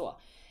 Bara så.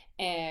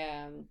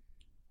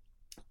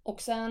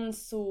 Och sen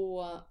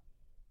så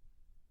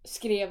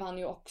skrev han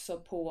ju också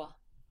på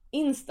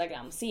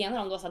Instagram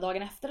senare, om det var så här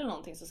dagen efter eller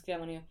någonting, så skrev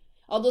han ju,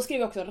 ja då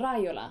skrev också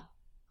Raiola,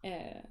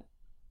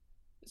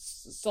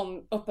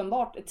 som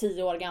uppenbart är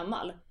 10 år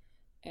gammal,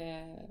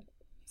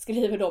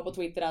 skriver då på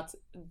Twitter att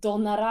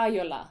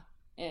Donnaraiola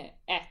 1,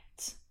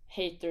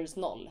 haters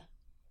 0.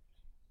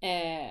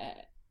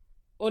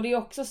 Och det är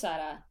också så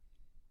här,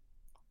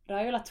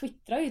 Raiola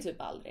twittrar ju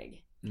typ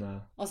aldrig. Nej.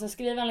 Och så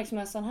skriver han liksom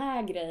en sån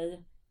här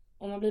grej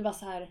och man blir bara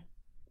så här.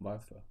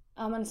 Varför?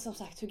 Ja men som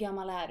sagt, hur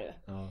gammal är du?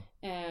 Ja.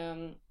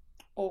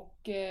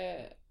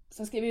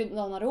 Sen skriver ju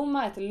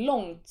Donnarumma ett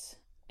långt,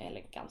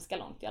 eller ganska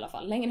långt i alla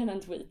fall, längre än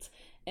en tweet,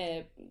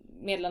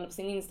 meddelande på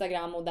sin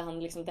Instagram, och där han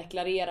liksom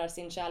deklarerar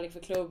sin kärlek för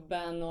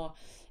klubben, och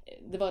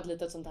det var ett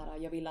litet sånt där,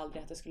 jag ville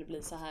aldrig att det skulle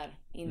bli så här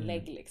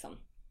inlägg liksom.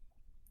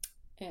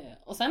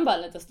 Och sen bara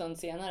en liten stund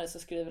senare så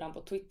skriver han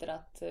på Twitter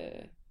att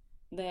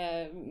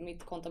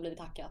mitt konto har blivit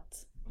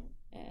hackat,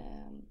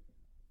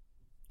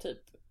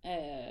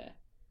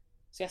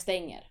 så jag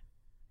stänger.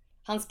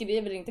 Han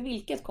skriver inte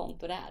vilket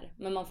konto det är,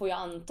 men man får ju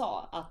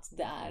anta att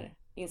det är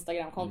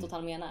Instagram-kontot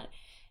han menar.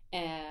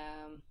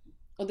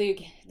 Och det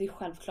är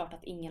självklart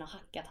att ingen har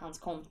hackat hans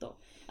konto.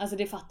 Alltså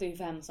det fattar ju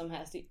vem som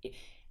helst.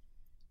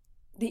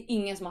 Det är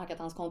ingen som har hackat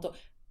hans konto.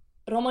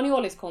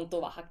 Romagnolis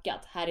konto var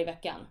hackat här i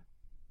veckan.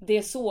 Det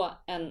är så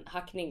en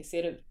hackning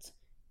ser ut.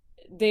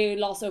 Det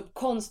lades upp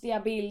konstiga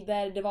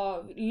bilder, det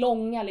var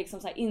långa liksom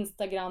så här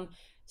Instagram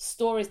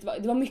stories,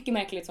 det var mycket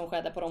märkligt som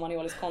skedde på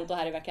Romagnolis konto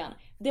här i veckan.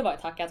 Det var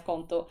ett hackat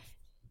konto.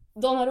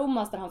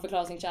 Donnarummas, där han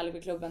förklarade sin kärlek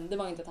för klubben, det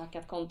var inte ett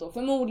hackat konto.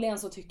 Förmodligen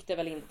så tyckte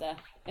väl inte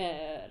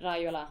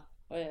Raiola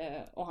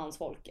och hans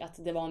folk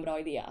att det var en bra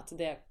idé att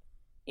det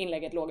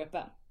inlägget låg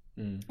uppe.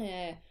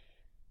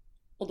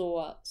 Och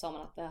då sa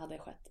man att det hade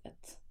skett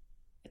ett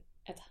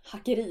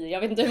hackeri.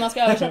 Jag vet inte hur man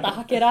ska översätta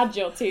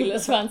hackeraggio till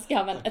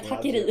svenska, men ett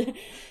hackeri.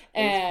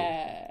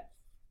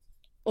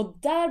 Och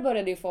där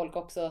började ju folk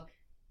också,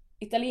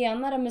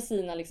 italienare med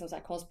sina liksom så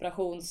här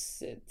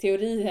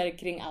konspirationsteorier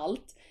kring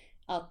allt,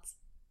 att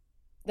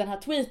den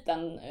här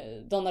tweeten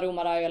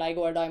Donnarumma, Raiola,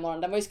 igår, idag,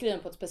 imorgon, den var ju skriven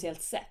på ett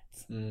speciellt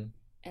sätt.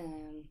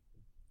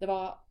 Det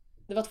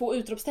var 2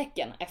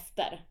 utropstecken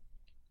efter,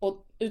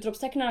 och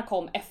utropstecknen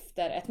kom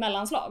efter ett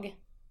mellanslag.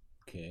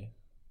 Okej.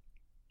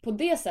 På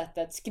det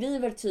sättet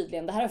skriver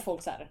tydligen, det här har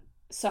folk så här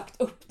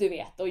sökt upp, du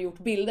vet, och gjort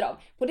bilder av.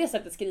 På det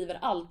sättet skriver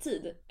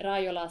alltid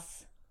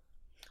Raiolas,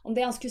 om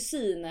det är hans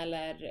kusin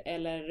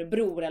eller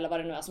bror eller vad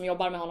det nu är som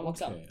jobbar med honom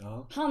också.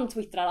 Ja. Han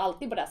twittrar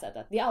alltid på det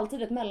sättet. Det är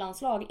alltid ett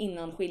mellanslag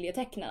innan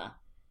skiljetecknena.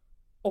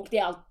 Och det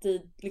är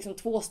alltid liksom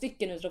 2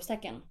 stycken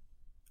utropstecken.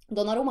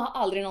 Donnarumma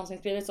har aldrig någonsin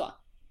skrivit så.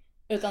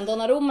 Utan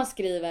Donnarumma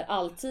skriver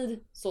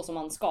alltid så som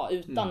man ska,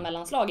 utan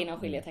mellanslag innan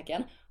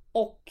skiljetecken.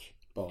 Och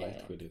bara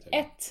ett skiljetecken.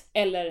 1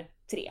 eller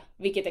 3,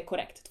 vilket är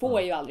korrekt. 2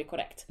 är ju aldrig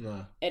korrekt.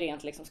 Nej.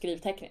 Rent liksom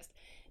skrivtekniskt.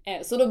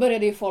 Så då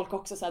började ju folk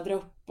också så här dra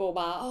upp och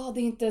bara, det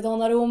är inte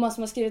Donnarumma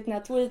som har skrivit den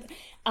här tweeten.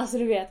 Alltså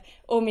du vet,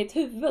 och mitt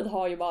huvud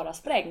har ju bara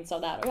sprängts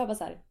av det här. Och jag bara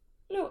så här,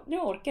 nu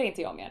orkar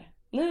inte jag mer.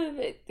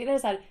 Nu är det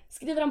så här,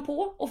 skriver han på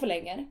och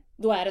förlänger,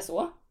 då är det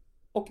så.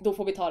 Och då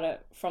får vi ta det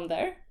from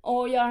there.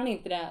 Och gör han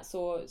inte det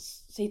så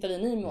hittar vi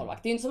en ny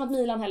målvakt. Det är ju inte som att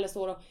Milan heller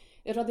står och,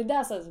 jag tror att det är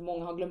där så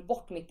många har glömt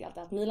bort mitt i allt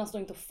det, att Milan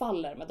står inte och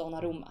faller med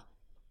Donnarumma.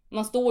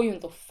 Man står ju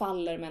inte och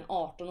faller med en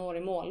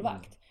 18-årig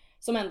målvakt.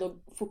 Som ändå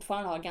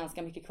fortfarande har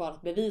ganska mycket kvar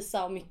att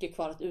bevisa och mycket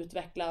kvar att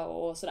utveckla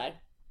och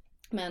sådär.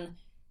 Men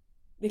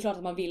det är klart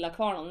att man vill ha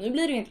kvar honom. Nu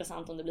blir det ju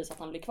intressant om det blir så att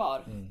han blir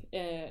kvar.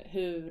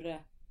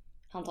 Hur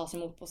han tas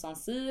emot på San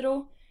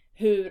Siro.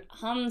 Hur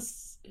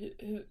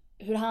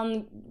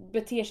han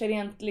beter sig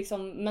rent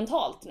liksom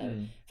mentalt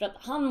nu. För att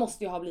han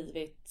måste ju ha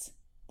blivit,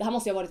 det här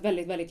måste ju ha varit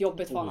väldigt, väldigt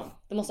jobbigt för honom.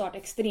 Det måste ha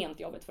varit extremt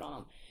jobbigt för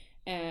honom.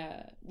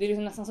 Det är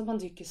liksom nästan som att man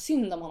tycker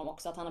synd om honom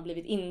också, att han har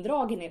blivit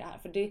indragen i det här.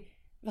 För det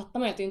fattar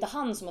man ju att det är inte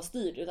han som har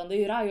styrt, utan det är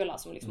ju Raiola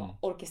som liksom har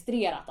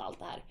orkestrerat allt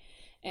det här.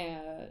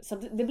 Så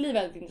det blir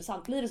väldigt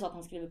intressant. Blir det så att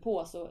han skriver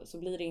på, så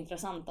blir det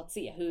intressant att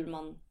se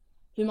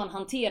hur man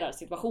hanterar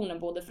situationen,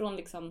 både från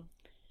liksom,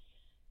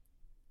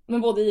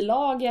 men både i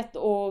laget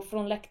och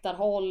från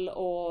läktarhåll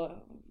och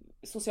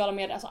sociala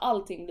medier. Alltså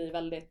allting blir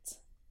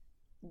väldigt,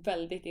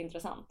 väldigt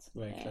intressant.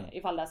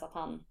 Ifall det är så att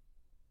han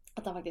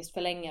faktiskt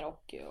förlänger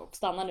och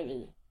stannar nu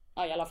i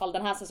alla fall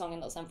den här säsongen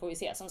då. Sen får vi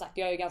se. Som sagt,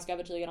 jag är ju ganska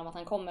övertygad om att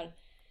han kommer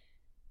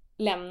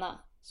lämna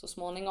så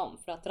småningom.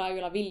 För att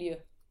Raiola vill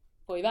ju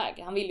gå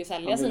iväg. Han vill ju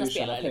sälja sina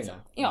spelare liksom.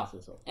 Ja.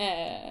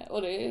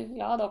 Och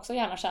jag hade också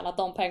gärna tjänat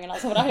de pengarna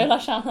som Raiola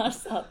tjänar.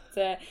 Så att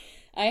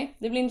nej,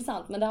 det blir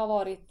intressant. Men det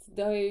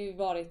har ju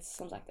varit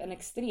som sagt en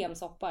extrem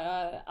soppa. Jag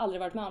har aldrig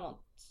varit med om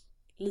något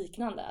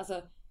liknande.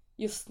 Alltså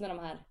just när de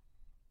här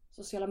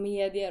sociala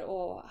medier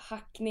och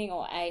hackning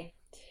och nej.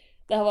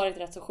 Det har varit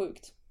rätt så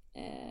sjukt.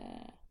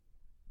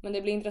 Men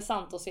det blir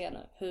intressant att se nu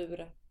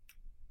hur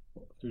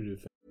du...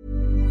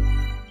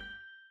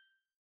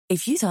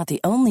 If you thought the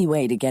only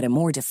way to get a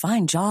more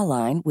defined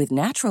jawline with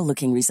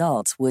natural-looking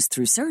results was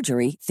through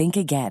surgery, think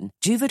again.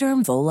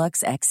 Juvederm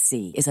Volux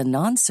XC is a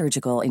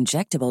non-surgical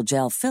injectable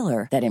gel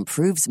filler that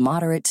improves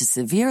moderate to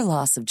severe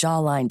loss of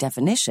jawline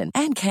definition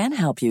and can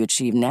help you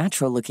achieve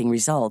natural-looking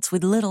results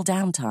with little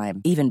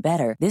downtime. Even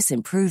better, this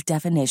improved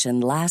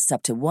definition lasts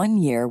up to 1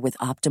 year with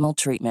optimal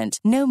treatment.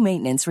 No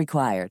maintenance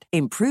required.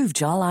 Improve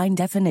jawline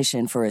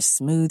definition for a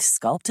smooth,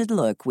 sculpted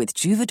look with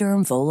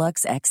Juvederm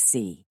Volux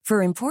XC.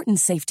 For important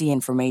safety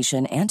information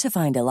and to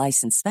find a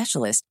licensed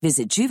specialist,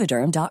 visit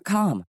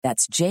Juvederm.com.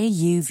 That's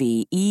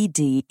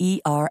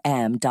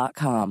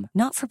Juvederm.com.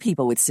 Not for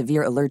people with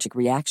severe allergic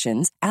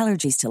reactions,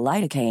 allergies to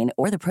lidocaine,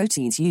 or the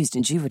proteins used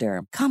in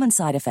Juvederm. Common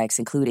side effects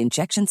include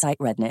injection site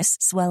redness,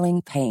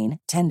 swelling, pain,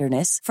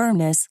 tenderness,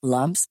 firmness,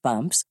 lumps,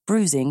 bumps,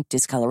 bruising,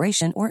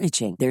 discoloration, or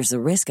itching. There's a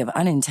risk of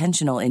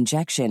unintentional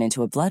injection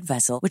into a blood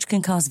vessel, which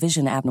can cause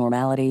vision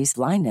abnormalities,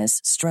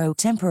 blindness, stroke,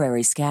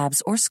 temporary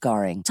scabs, or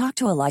scarring. Talk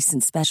to a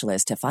licensed specialist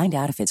to find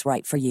out if it's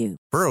right for you.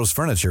 Burrow's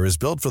furniture is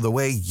built for the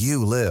way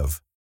you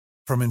live.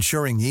 From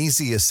ensuring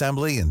easy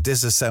assembly and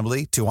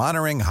disassembly to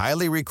honoring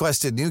highly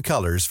requested new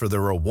colors for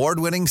their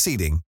award-winning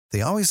seating,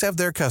 they always have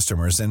their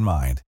customers in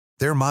mind.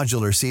 Their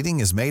modular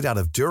seating is made out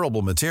of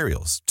durable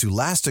materials to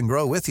last and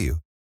grow with you.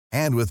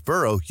 And with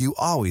Burrow, you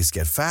always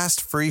get fast,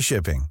 free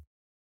shipping.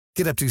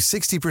 Get up to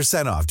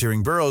 60% off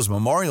during Burrow's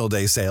Memorial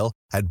Day sale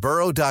at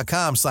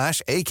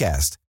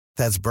burrow.com/ACAST.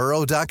 That's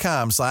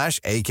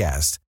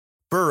burrow.com/ACAST.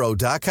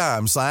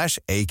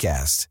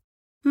 burrow.com/ACAST.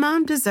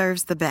 Mom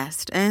deserves the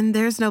best, and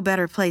there's no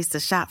better place to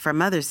shop for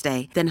Mother's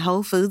Day than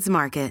Whole Foods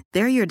Market.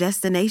 They're your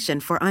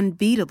destination for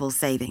unbeatable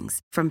savings,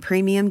 from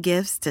premium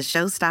gifts to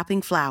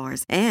show-stopping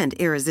flowers and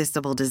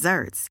irresistible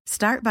desserts.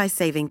 Start by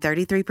saving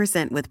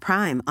 33% with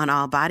Prime on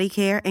all body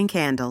care and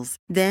candles.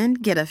 Then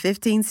get a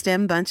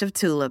 15-stem bunch of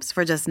tulips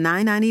for just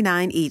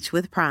 $9.99 each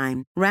with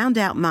Prime. Round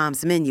out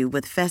Mom's menu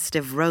with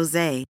festive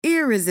rosé,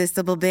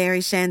 irresistible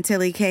berry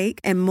chantilly cake,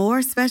 and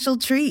more special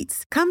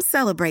treats. Come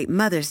celebrate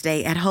Mother's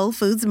Day at Whole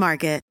Foods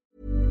Market.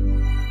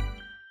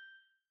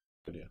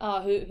 Ja,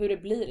 hur det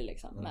blir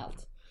liksom med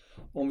allt.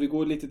 Om vi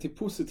går lite till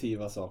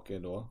positiva saker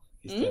då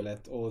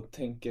istället och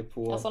tänker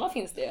på... Ja, sådana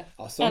finns det ju.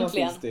 Ja, sådana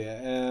äntligen. Finns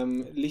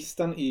det.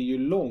 Listan är ju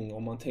lång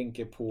om man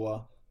tänker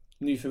på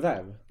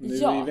nyförvärv. Nu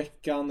i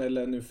veckan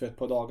eller nu för ett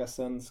par dagar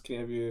sedan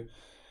skrev ju...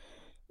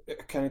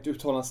 Jag kan inte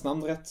uttala hans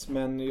namn rätt,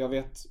 men jag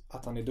vet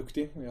att han är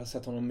duktig. Jag har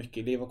sett honom mycket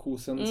i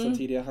Leverkusen sen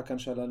tidigare, Hakan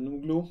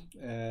Çalhanoğlu.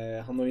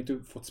 Han har ju inte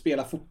fått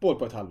spela fotboll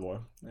på ett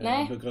halvår.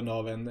 På grund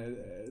av en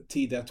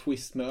tidigare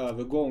twist med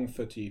övergång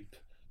för typ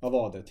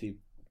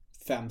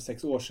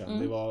 5-6 år sedan.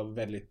 Det var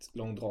väldigt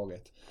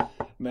långdraget.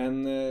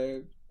 Men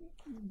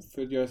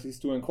för att göra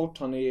historien kort,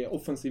 han är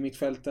offensiv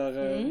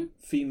mittfältare,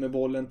 fin med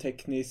bollen,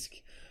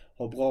 teknisk.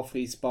 Har bra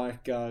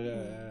frisparkar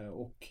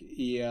och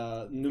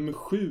är nummer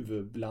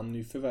 7 bland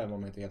nyförvärv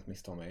om jag inte helt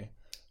misstar mig.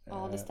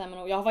 Ja, det stämmer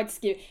nog. Jag har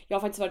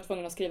faktiskt varit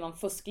tvungen att skriva en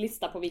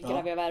fusklista på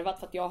vilka vi har värvat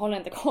för att jag håller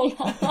inte koll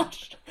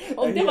annars.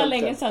 Och det var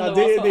länge sedan det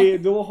var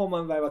så. Då har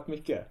man värvat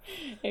mycket.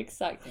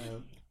 Exakt.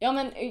 Ja,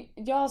 men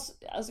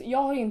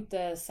jag har ju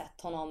inte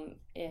sett honom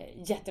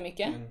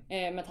jättemycket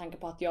med tanke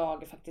på att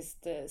jag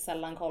faktiskt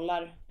sällan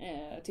kollar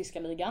tyska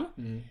ligan.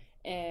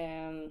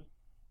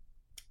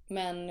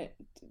 Men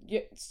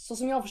så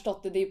som jag har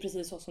förstått det är ju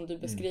precis så som du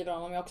beskriver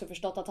honom. Jag har också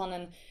förstått att han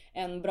är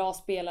en bra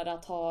spelare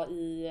att ha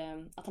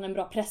att han är en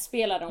bra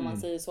pressspelare om man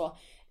säger så.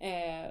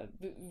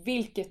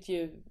 Vilket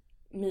ju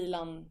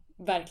Milan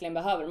verkligen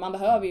behöver. Man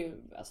behöver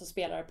ju alltså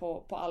spelare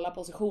på alla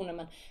positioner,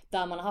 men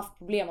där man har haft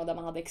problem och där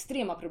man hade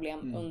extrema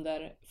problem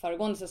under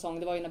föregående säsong,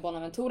 det var ju när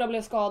Bonaventura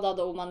blev skadad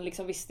och man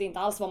liksom visste inte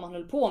alls vad man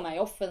höll på med i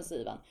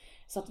offensiven.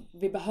 Så att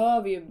vi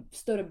behöver ju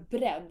större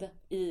bredd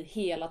i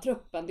hela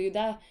truppen. Det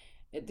är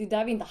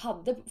där vi inte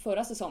hade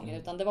förra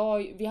säsongen, utan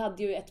vi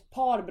hade ju ett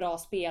par bra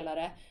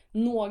spelare,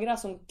 några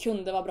som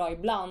kunde vara bra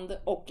ibland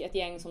och ett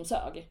gäng som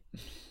sög.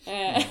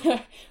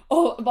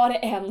 Och var det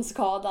en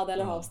skadad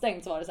eller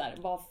avstängd så var det så här: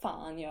 vad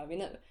fan gör vi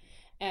nu?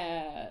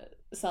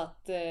 Så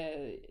att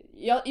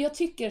jag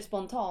tycker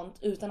spontant,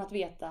 utan att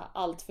veta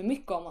allt för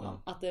mycket om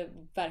honom, att det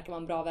verkar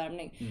vara en bra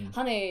värvning.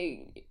 Han är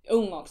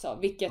ung också,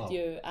 vilket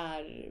ju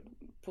är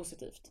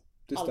positivt.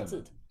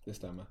 Det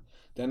stämmer.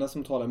 Det enda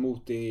som talar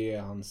emot det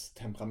är hans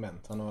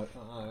temperament.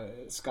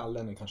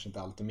 Skallen är kanske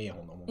inte alltid med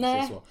honom om man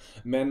säger så.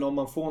 Men om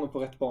man får honom på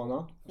rätt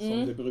bana,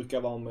 som det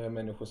brukar vara med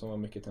människor som har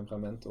mycket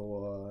temperament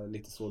och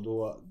lite så,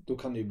 då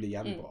kan det ju bli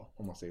jävligt bra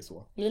om man säger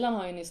så. Milan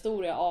har ju en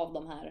historia av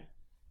de här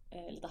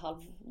lite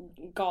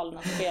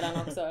halvgalna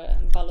spelarna också.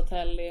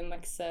 Balotelli,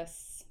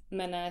 Maxes,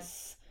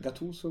 Menes.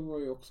 Gattuso var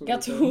ju också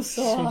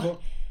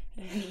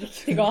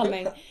riktig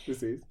galning.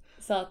 Precis.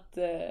 Så att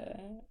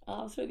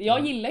absolut.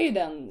 Jag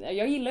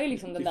gillar ju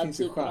liksom den där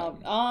typen av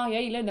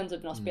jag gillar den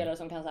typen av spelare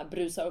som kan så här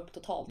brusa upp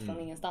totalt från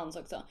ingenstans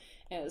också.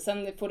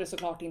 Sen får det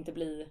såklart inte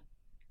bli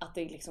att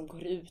det liksom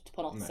går ut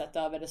på något sätt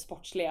över det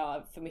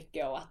sportsliga för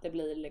mycket och att det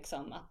blir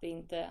liksom, att det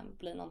inte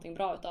blir någonting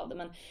bra utav det.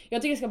 Men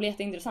jag tycker det ska bli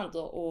jätteintressant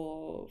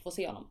att få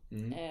se honom,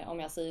 om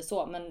jag säger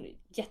så. Men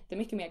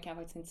jättemycket mer kan jag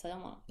faktiskt inte säga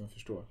om honom. Jag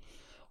förstår.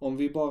 Om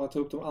vi bara tar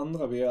upp de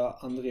andra, vi har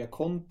Andrea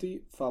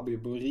Conti, Fabio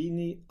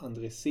Borini,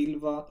 André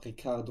Silva,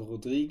 Ricardo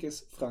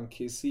Rodriguez, Frank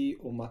Kessie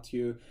och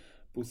Mathieu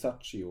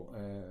Musacchio.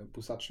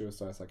 Musacchio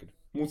sa jag säkert.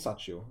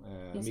 Musacchio.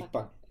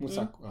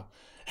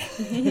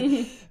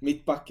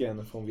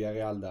 Mittbacken från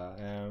Villarreal där.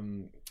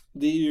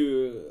 Det är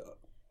ju,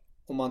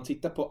 om man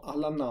tittar på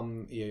alla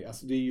namn,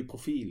 alltså det är ju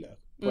profiler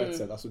på ett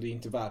sätt. Alltså det är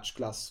inte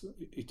världsklass,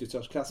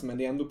 ytterklass, men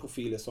det är ändå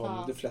profiler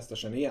som de flesta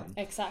känner igen.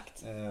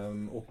 Exakt.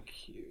 Och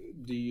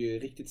det är ju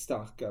riktigt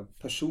starka.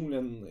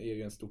 Personligen är jag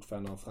ju en stort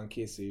fan av Frank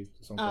Kessie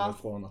som kommer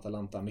från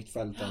Atalanta,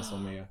 mittfälten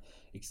som är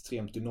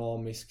extremt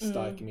dynamisk,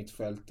 stark i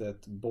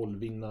mittfältet,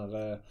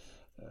 bollvinnare.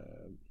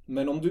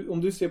 Men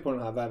om du ser på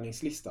den här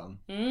värvningslistan,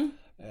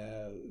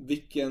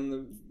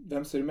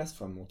 vem ser du mest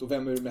fram emot och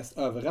vem är du mest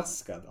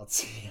överraskad att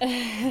se?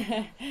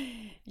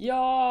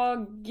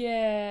 Jag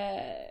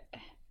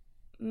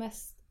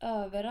mest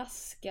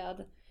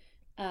överraskad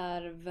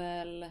är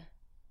väl,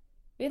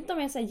 jag vet inte om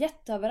jag är så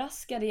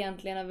jätteöverraskad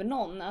egentligen över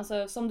någon.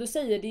 Alltså som du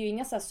säger, det är ju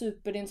inga så här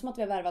super, det är inte som att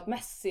vi har värvat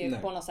Messi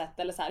på något sätt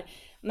eller så här.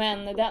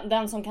 Men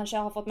den som kanske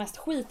har fått mest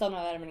skit av de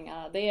här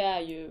värvningarna, det är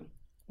ju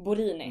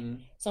Borini,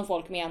 som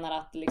folk menar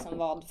att liksom,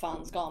 vad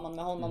fan ska man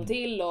med honom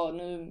till, och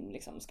nu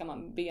liksom ska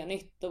man bygga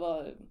nytt och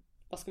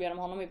vad ska vi göra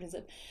med honom i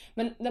princip.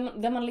 Men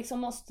det man liksom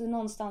måste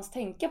någonstans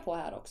tänka på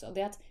här också,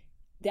 det är att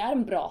det är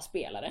en bra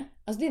spelare.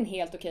 Alltså det är en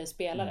helt okej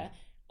spelare.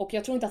 Och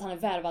jag tror inte att han är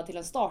värvad till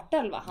en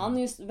startelva. Han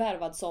är ju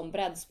värvad som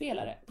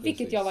breddspelare.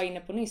 Vilket jag var inne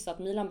på nyss, att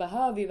Milan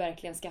behöver ju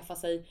verkligen skaffa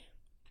sig,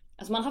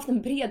 alltså man har haft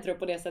en bred trupp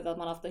på det sättet att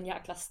man har haft en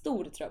jäkla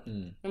stor trupp.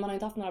 Men man har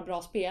inte haft några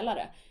bra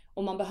spelare.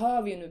 Och man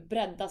behöver ju nu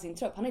bredda sin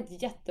trupp. Han är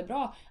ett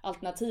jättebra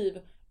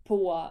alternativ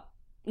på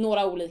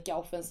några olika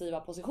offensiva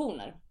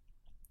positioner.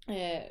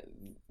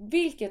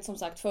 Vilket som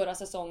sagt förra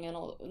säsongen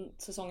och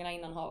säsongerna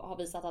innan har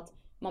visat att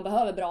man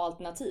behöver bra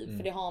alternativ.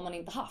 För det har man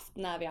inte haft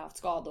när vi har haft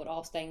skador,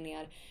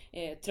 avstängningar,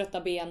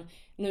 trötta ben.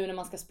 Nu när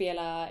man ska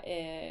spela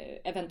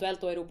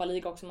eventuellt då Europa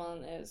League också,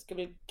 man ska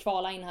bli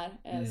kvala in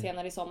här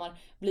senare i sommar.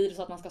 Blir det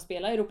så att man ska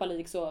spela Europa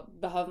League så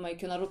behöver man ju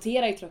kunna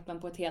rotera i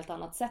truppen på ett helt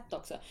annat sätt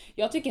också.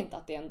 Jag tycker inte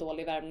att det är en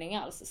dålig värvning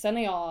alls. Sen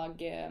är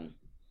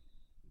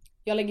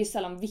jag lägger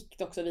sällan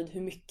vikt också vid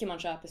hur mycket man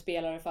köper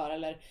spelare för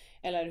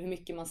eller hur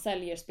mycket man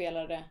säljer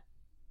spelare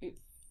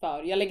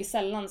för. Jag lägger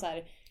sällan så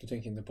här. Du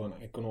tänker inte på en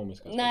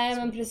ekonomisk aspekt? Nej,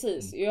 men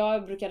precis.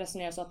 Jag brukar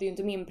resonera så att det är ju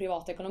inte min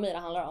privatekonomi det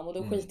handlar om, och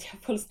då skiter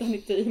jag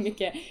fullständigt i hur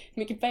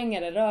mycket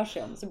pengar det rör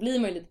sig om. Så blir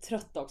man ju lite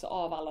trött också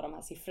av alla de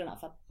här siffrorna,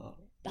 för att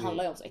det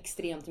handlar ju om så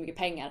extremt mycket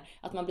pengar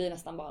att man blir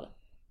nästan bara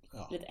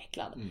lite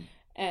äcklad.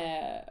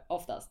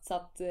 Oftast. Så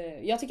att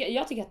jag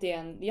tycker att det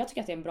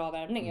är en bra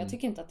värvning. Jag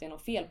tycker inte att det är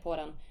något fel på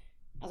den,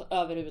 alltså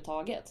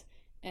överhuvudtaget.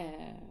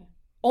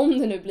 Om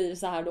det nu blir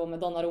så här då med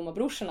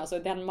Donnarumma-brorsorna, så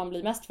den man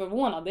blir mest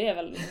förvånad, det är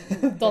väl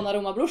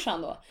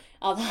Donnarumma-brorsan då.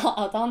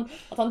 Att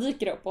han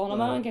dyker upp, och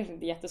honom är man kanske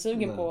inte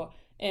jättesugen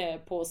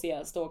på att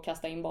se stå och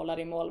kasta in bollar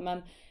i mål.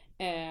 Men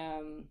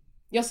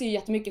jag ser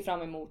jättemycket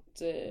fram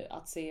emot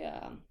att se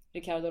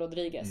Ricardo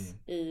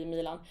Rodriguez i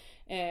Milan.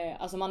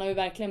 Alltså man har ju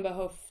verkligen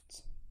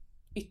behövt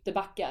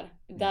ytterbackar.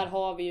 Där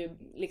har vi ju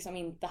liksom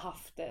inte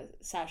haft det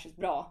särskilt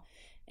bra.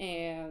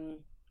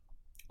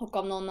 Och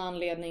av någon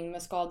anledning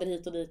med skador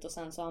hit och dit och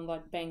sen så har han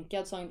varit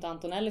bänkad, så har inte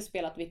Antonelli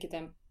spelat, vilket är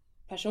en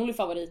personlig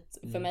favorit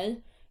för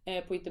mig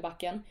på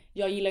ytterbacken.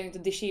 Jag gillar ju inte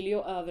De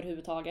Chilio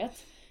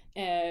överhuvudtaget.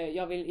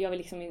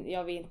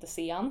 Jag vill inte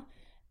se han.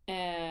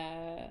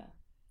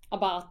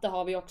 Abate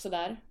har vi också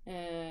där,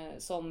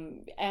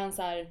 som är en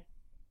så här,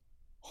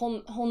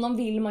 honom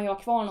vill man ju ha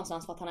kvar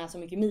någonstans för att han är så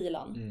mycket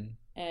Milan.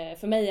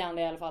 För mig är han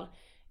det i alla fall.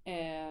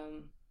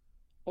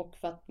 Och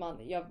för att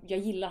jag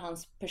gillar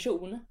hans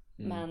person,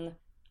 men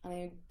han är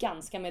ju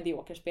ganska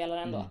medioker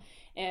spelare ändå.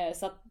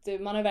 Så att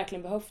man har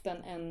verkligen behövt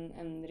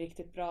en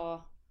riktigt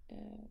bra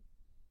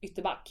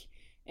ytterback.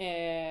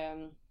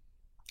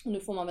 Nu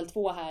får man väl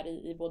 2 här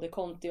i både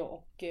Conti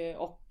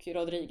och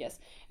Rodriguez.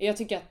 Jag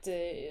tycker att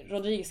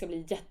Rodriguez ska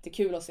bli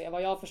jättekul att se.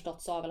 Vad jag har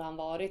förstått så har väl han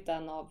varit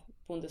en av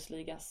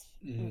Bundesligas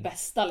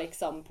bästa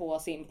liksom på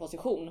sin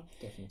position.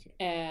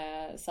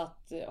 Så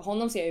att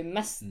honom ser jag ju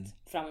mest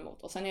fram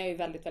emot. Och sen är jag ju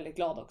väldigt, väldigt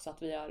glad också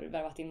att vi har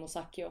värvat in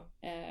Musacchio.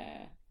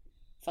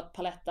 För att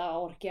Paletta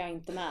orkar jag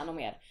inte med något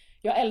mer.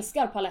 Jag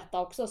älskar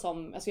Paletta också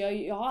alltså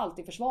jag har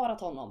alltid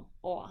försvarat honom.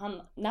 Och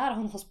när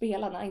han har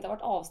spelat, när han inte har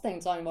varit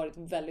avstängd, så har han varit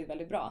väldigt,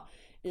 väldigt bra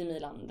i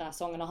Milan den här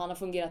säsongen. Och han har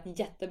fungerat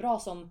jättebra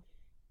som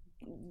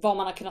vad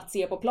man har kunnat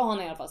se på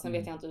planen i alla fall. Sen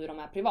vet jag inte hur de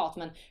är privat,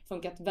 men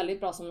funkat väldigt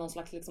bra som någon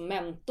slags liksom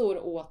mentor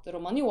åt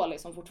Romagnoli,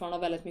 som fortfarande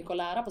har väldigt mycket att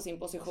lära på sin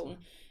position.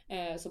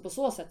 Så på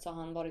så sätt så har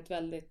han varit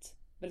väldigt,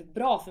 väldigt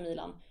bra för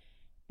Milan.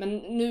 Men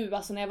nu,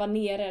 alltså när jag var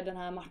nere den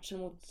här matchen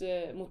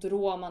mot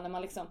Roma, när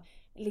man liksom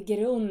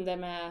ligger under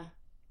med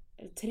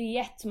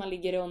 3-1, man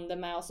ligger under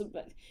med, och så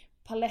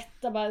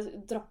Paletta bara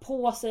drar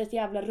på sig ett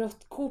jävla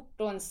rött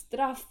kort och en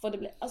straff, och det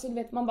blir, alltså du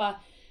vet, man bara,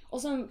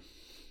 Och sen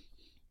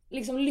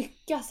liksom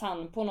lyckas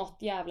han på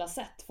något jävla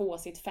sätt få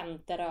sitt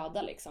 5:e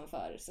röda liksom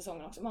för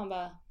säsongen också. Man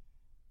bara,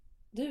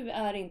 du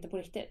är inte på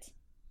riktigt.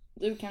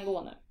 Du kan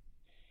gå nu.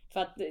 För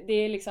att det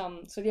är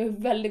liksom, så jag är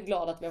väldigt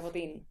glad att vi har fått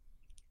in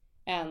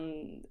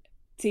en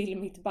till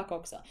mittback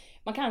också.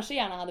 Man kanske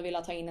gärna hade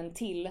velat ta in en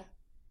till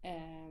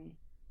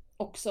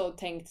också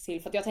tänkt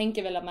till. För att jag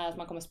tänker väl med att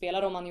man kommer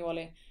spela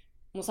Romagnoli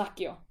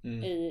Musacchio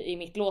i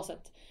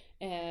mittlåset.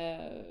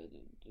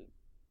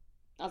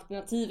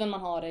 Alternativen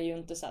man har är ju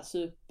inte så här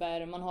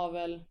super. Man har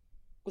väl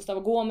Gustavo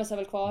Gomes är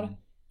väl kvar.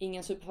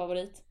 Ingen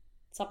superfavorit.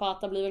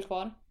 Zapata blir väl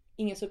kvar.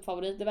 Ingen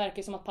superfavorit. Det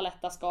verkar som att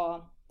Paletta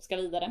ska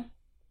vidare.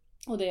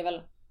 Och det är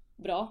väl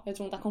bra. Jag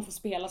tror inte han kommer få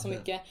spela så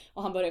mycket.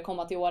 Och han börjar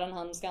komma till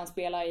åren. Ska han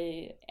spela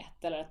i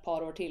 1 eller ett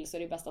par år till, så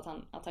är det bäst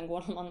att han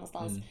går någon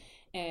annanstans.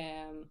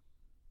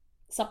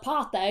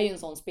 Zapata är ju en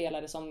sån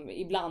spelare som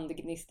ibland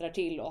gnistrar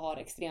till och har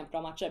extremt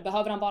bra matcher.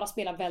 Behöver han bara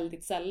spela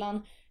väldigt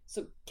sällan,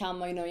 så kan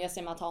man ju nöja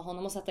sig med att ha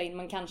honom och sätta in.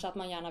 Men kanske att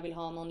man gärna vill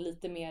ha någon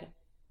lite mer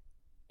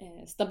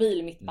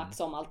stabil mittback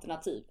som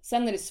alternativ.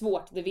 Sen är det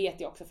svårt, det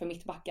vet jag också, för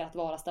mittbackar att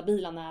vara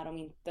stabila när de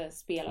inte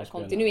spelar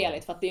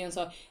kontinuerligt. För att det är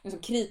en så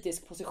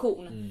kritisk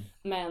position.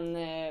 Men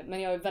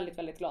jag är väldigt,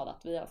 väldigt glad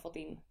att vi har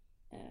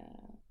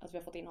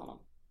fått in honom.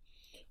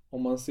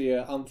 Om man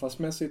ser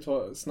anfallsmässigt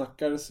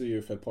snackades det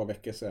ju för ett par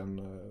veckor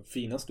sedan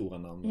fina stora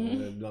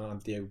namn. Bland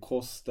annat Diego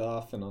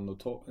Costa, Fernando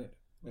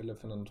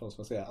Torres,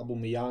 vad säger jag?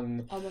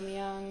 Aubameyang.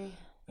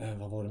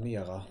 Vad var det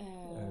mera?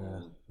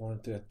 Var det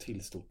inte ett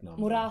till stort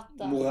namn?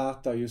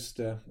 Morata, just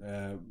det.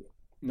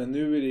 Men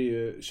nu är det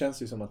ju, känns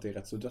det ju som att det är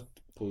rätt så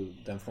dött på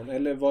den fronten.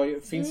 Eller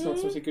finns det något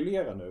som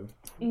cirkulerar nu?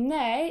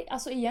 Nej,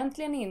 alltså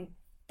egentligen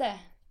inte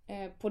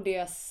på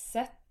det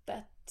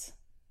sättet.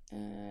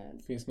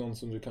 Finns någon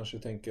som du kanske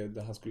tänker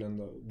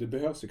det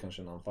behövs ju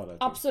kanske en anfallare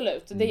till?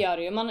 Absolut, det gör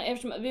det ju.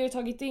 Eftersom vi har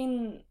tagit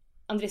in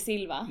André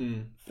Silva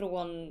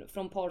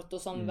från Porto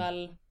som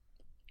väl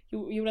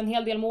gjorde en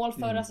hel del mål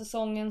förra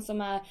säsongen,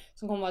 som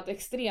kommer vara ett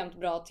extremt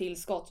bra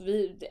tillskott.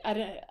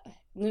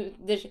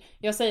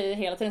 Jag säger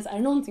hela tiden, är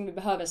det någonting vi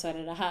behöver så är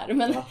det här.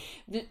 Men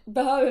vi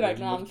behöver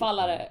verkligen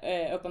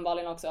anfallare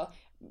uppenbarligen också.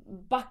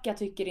 Backa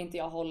tycker inte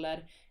jag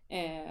håller.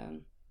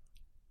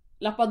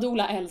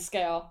 Lapadula älskar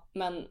jag,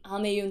 men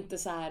han är ju inte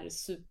så här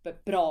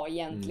superbra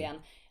egentligen.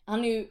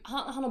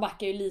 Han och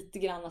Backa är ju lite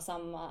grann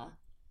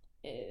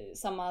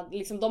samma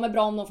liksom, de är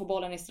bra om de får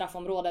bollen i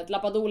straffområdet.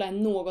 Lapadula är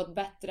något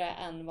bättre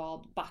än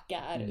vad Backa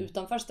är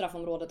utanför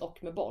straffområdet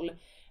och med boll.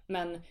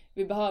 Men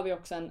vi behöver ju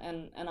också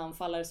en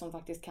anfallare som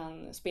faktiskt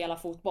kan spela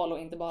fotboll och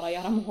inte bara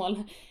göra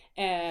mål.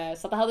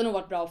 Så det hade nog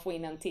varit bra att få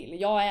in en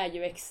till. Jag är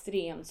ju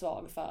extremt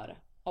svag för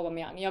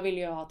Aubameyang. Jag vill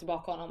ju ha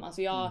tillbaka honom.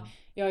 Alltså jag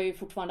är ju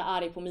fortfarande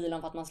arg på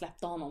Milan för att man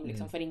släppte honom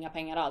liksom, för inga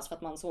pengar alls. För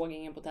att man såg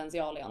ingen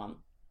potential i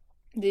honom.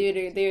 Det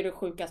är ju det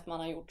sjukaste man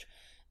har gjort.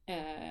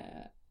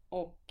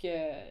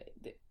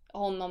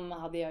 Honom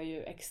hade jag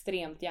ju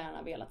extremt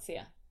gärna velat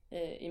se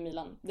i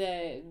Milan.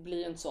 Det blir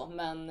ju inte så.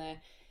 Men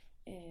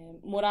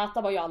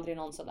Morata var ju aldrig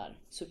någon sån där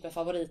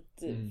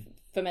superfavorit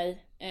för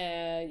mig.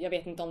 Jag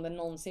vet inte om det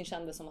någonsin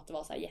kändes som att det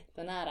var så här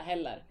jättenära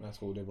heller. Jag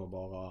tror det var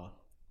bara...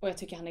 Och jag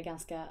tycker han är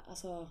ganska...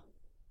 Alltså,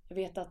 jag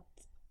vet att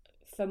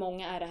för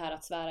många är det här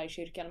att svära i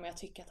kyrkan, men jag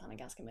tycker att han är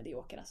ganska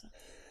medioker. Alltså.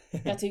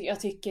 Jag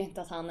tycker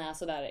inte att han är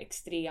så där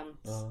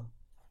extremt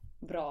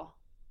bra.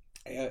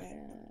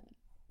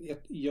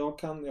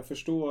 Jag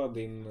förstår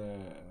din...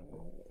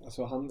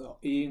 Alltså han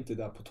är inte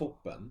där på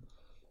toppen.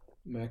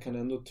 Men jag kan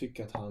ändå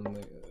tycka att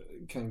han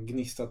kan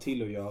gnista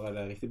till och göra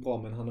det riktigt bra.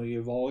 Men han har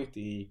ju varit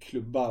i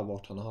klubbar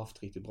vart han har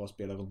haft riktigt bra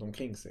spelare runt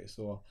omkring sig.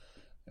 Så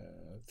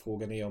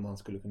frågan är om han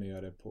skulle kunna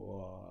göra det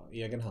på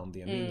egen hand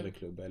i en mindre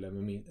klubb. Eller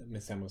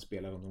med sämre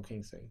spelare runt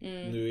omkring sig.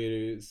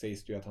 Nu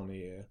sägs det ju att han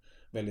är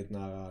väldigt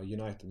nära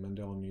United. Men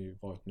det har han ju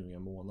varit nu i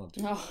en månad.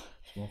 Typ.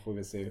 Så man får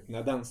väl se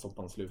när den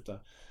stoppan slutar.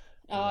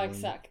 Ja,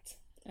 exakt.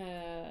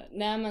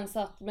 Nej men så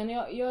att, men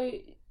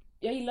jag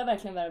gillar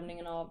verkligen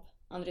värvningen av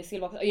André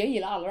Silva. Jag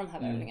gillar alla de här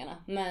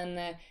värvningarna.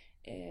 Men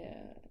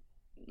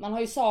man har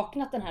ju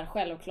saknat den här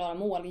självklara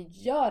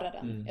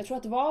målgöraren. Jag tror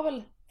att det var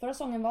väl förra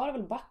säsongen var det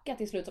väl Backa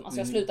till slut. Alltså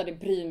jag slutade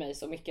bry mig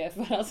så mycket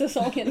förra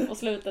säsongen på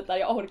slutet där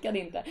jag orkade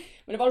inte.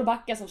 Men det var väl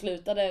Backa som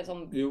slutade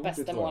som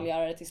bästa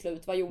målgörare till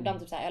slut. Vad gjorde han?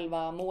 Typ så här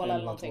 11 mål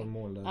eller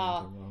någonting.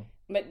 Ja.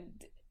 Men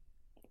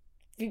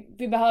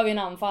vi behöver ju en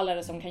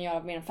anfallare som kan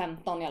göra mer än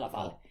 15 i alla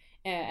fall.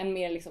 En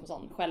mer liksom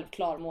sån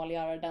självklar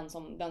målgörare,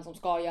 den som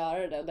ska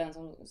göra det och den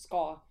som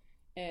ska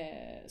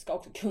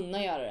också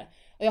kunna göra det.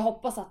 Och jag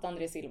hoppas att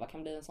André Silva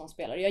kan bli en sån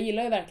spelare. Jag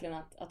gillar ju verkligen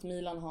att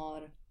Milan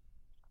har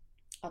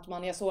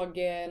jag såg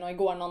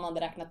igår någon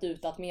hade räknat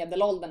ut att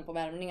medelåldern på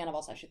värvningarna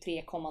var så här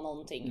 23,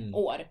 någonting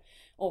år.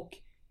 Och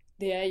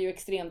det är ju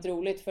extremt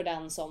roligt för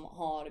den som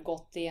har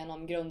gått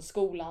igenom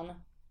grundskolan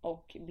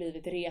och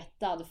blivit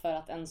retad för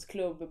att ens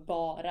klubb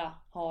bara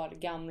har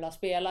gamla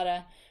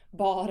spelare,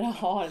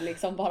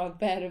 bara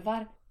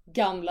värvar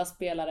gamla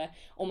spelare.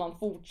 Och man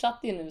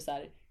fortsatte ju nu så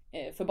här,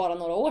 för bara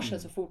några år sedan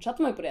så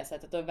fortsatte man ju på det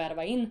sättet att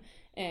värva in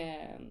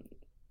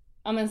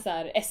så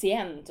här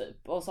SEN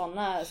typ och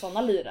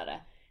såna lirare.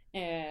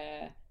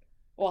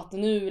 Och att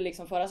nu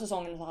liksom förra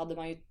säsongen så hade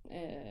man ju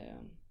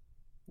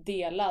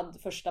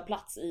delad första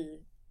plats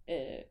i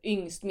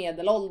yngst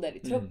medelålder i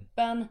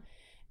truppen.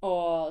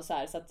 Och så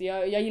här, så att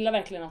jag gillar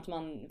verkligen att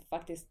man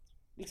faktiskt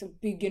liksom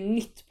bygger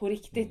nytt på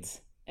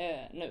riktigt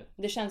nu.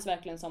 Det känns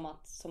verkligen som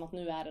att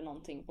nu är det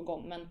någonting på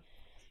gång. Men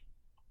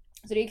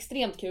så det är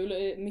extremt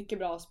kul, mycket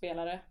bra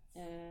spelare.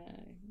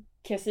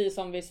 Kessie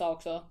som vi sa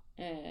också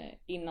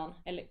innan,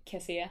 eller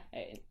Kessie,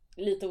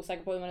 lite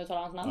osäker på hur man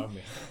uttalar hans namn.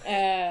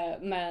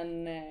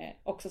 Men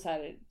också så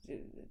här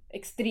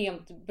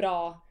extremt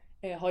bra,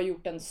 har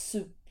gjort en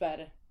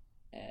super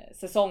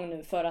säsong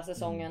nu förra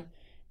säsongen.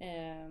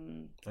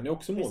 Han är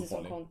också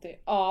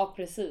målfarlig. Ja,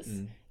 precis.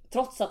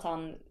 Trots att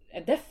han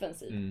är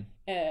defensiv.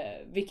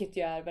 Vilket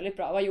ju är väldigt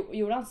bra.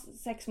 Gjorde han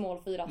 6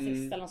 mål, 4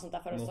 assist eller något sånt där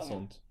förra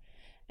säsongen?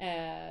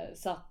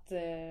 Så att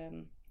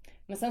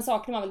men sen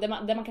saknar man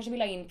väl det man kanske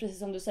vill ha in, precis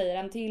som du säger,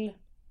 en till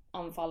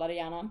anfallare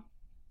gärna.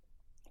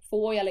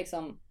 Får jag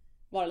liksom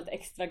vara lite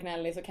extra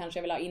gnällig så kanske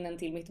jag vill ha in en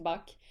till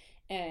mittback.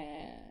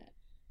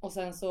 Och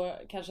sen så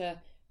kanske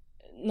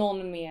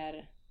någon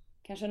mer,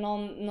 kanske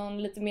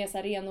någon lite mer så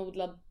här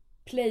renodlad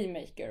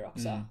playmaker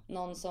också.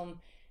 Någon som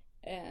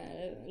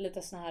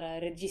lite sån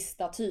här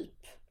regista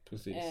typ.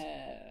 Precis.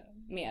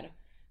 Mer.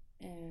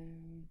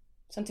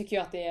 Sen tycker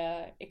jag att det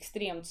är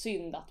extremt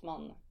synd att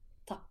man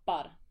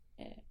tappar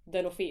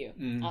Deulofeu.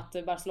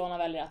 Att Barcelona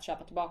väljer att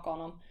köpa tillbaka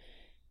honom.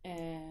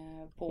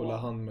 Håller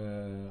han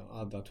med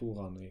Arda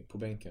Turan på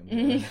bänken?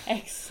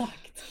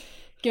 Exakt.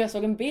 Gud, jag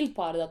såg en bild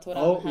på Arda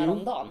Turan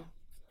häromdagen.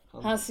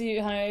 Han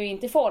är ju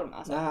inte i form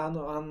alltså. Nej,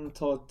 han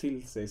tar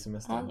till sig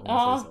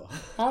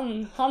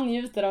semestern. Han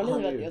njuter av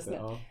livet just nu.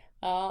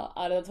 Ja,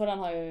 Arda Turan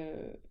har ju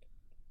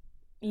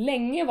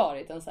länge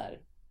varit en så här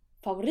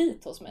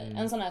favorit hos mig.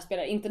 En sån här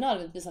spelare, inte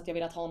nödvändigtvis att jag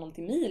vill ha honom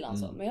till Milan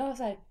så, men jag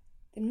så här,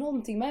 det är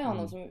någonting med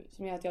honom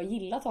som gör att jag har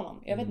gillat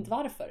honom. Jag vet inte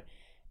varför.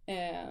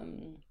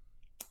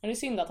 Men det är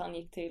synd att han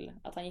gick till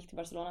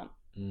Barcelona.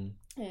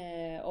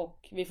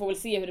 Och vi får väl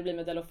se hur det blir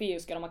med Deulofeu.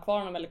 Ska de ha kvar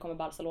honom eller kommer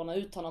Barcelona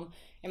ut honom?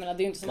 Jag menar,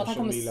 det är ju inte som kanske att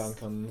han kommer... Milan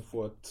kan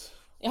få ett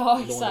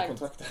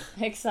lånekontrakt.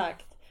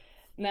 Exakt.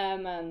 Nej,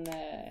 men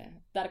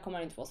där kommer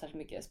han inte få särskilt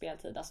mycket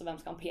speltid. Alltså vem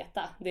ska han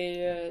peta? Det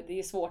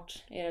är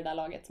svårt i det där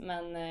laget.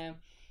 Men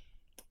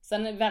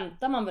sen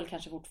väntar man väl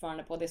kanske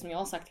fortfarande på det som jag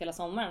har sagt hela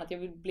sommaren. Att jag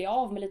vill bli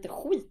av med lite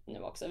skit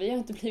nu också. Vi har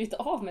inte blivit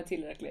av med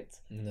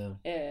tillräckligt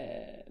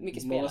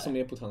mycket spelare. Många som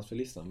är på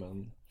transferlistan,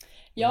 men...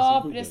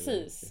 Ja,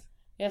 precis.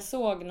 Jag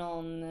såg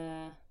någon...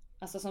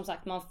 Alltså som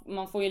sagt,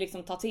 man får ju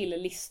liksom ta till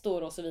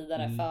listor och så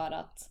vidare för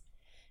att...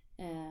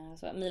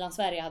 Så Milan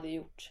Sverige hade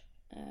gjort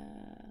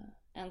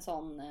en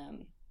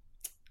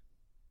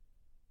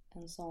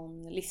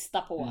sån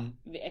lista på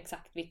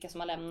exakt vilka som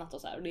har lämnat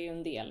och så här. Och det är ju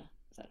en del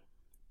så här,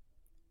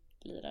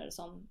 lirare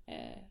som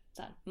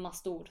så här,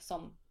 Mastor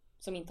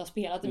som inte har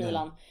spelat i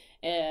Milan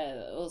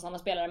och sådana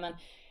spelare. Men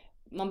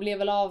man blev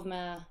väl av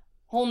med...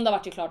 Honda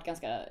var ju klart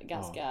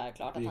ganska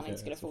klart att han inte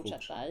skulle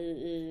fortsätta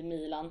i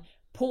Milan.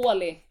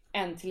 Poli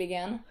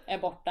äntligen är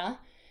borta.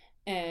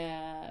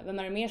 Vem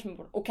är det mer som är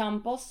borta?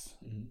 Ocampos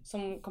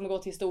som kommer gå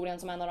till historien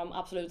som en av de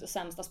absolut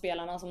sämsta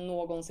spelarna som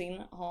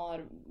någonsin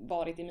har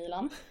varit i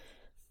Milan.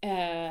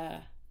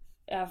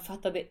 Jag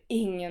fattade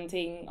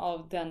ingenting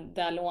av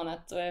det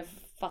lånet och jag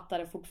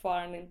fattade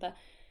fortfarande inte.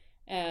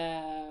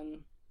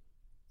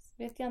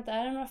 Vet jag inte,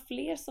 är det några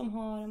fler som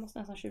har... Jag måste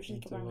nästan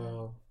tjuvkika på den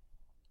här.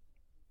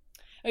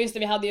 Ja just det,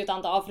 vi hade ju ett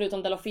antal,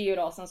 förutom Deulofeu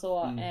då, sen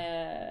så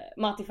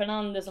Mati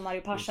Fernandes och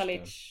Mario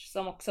Pasalic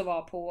som också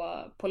var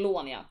på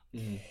lån, ja.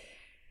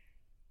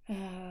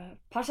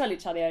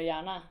 Pasalic hade jag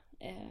gärna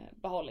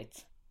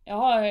behållit. Jag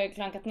har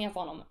klankat ner på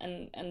honom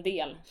en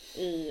del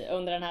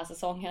under den här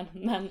säsongen,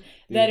 men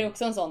där är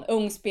också en sån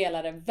ung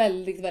spelare,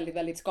 väldigt, väldigt,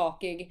 väldigt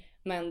skakig,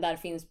 men där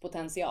finns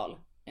potential.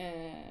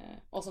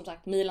 Och som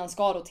sagt, Milan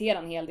ska rotera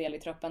en hel del i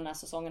truppen den här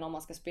säsongen om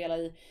man ska spela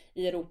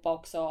i Europa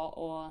också,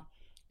 och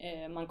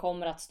man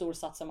kommer att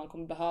storsatsa, man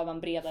kommer behöva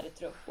en bredare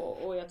trupp,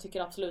 och jag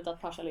tycker absolut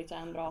att Pasalic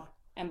är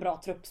en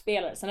bra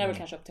truppspelare. Sen är det väl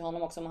kanske upp till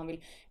honom också om han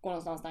vill gå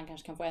någonstans där han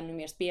kanske kan få ännu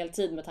mer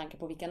speltid med tanke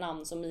på vilka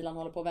namn som Milan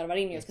håller på att värva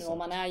in just nu. Och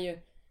man är ju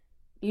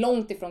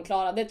långt ifrån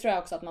klara. Det tror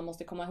jag också att man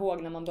måste komma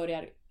ihåg när man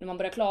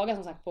börjar klaga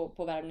som sagt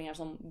på värvningar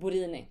som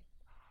Borini.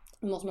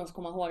 Då måste man också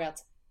komma ihåg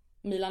att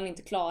Milan är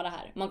inte klara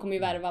här. Man kommer ju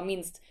värva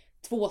minst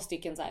 2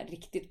 stycken så här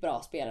riktigt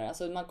bra spelare.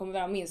 Alltså man kommer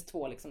värva minst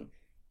 2 liksom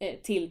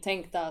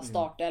tilltänkta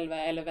startelva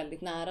eller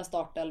väldigt nära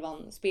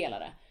startelvan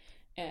spelare.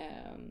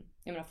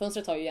 Jag menar,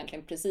 fönstret har ju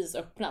egentligen precis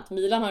öppnat.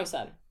 Milan har ju så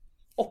här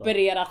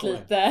opererat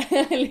lite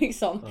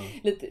liksom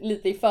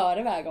lite i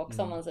förväg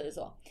också om man säger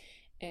så.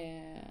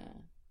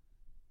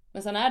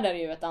 Men sen är det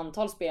ju ett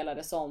antal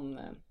spelare som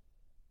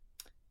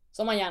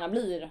man gärna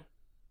blir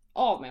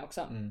av med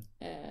också.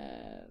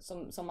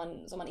 Som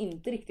man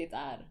inte riktigt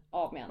är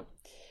av med än.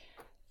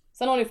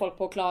 Sen håller ju folk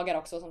på och klagar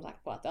också som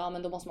sagt på att ja,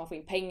 men då måste man få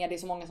in pengar. Det är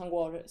så många som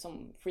går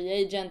som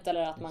free agent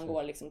eller att man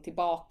går liksom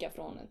tillbaka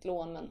från ett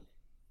lån, men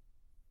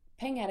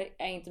pengar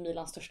är inte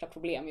Milans största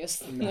problem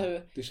just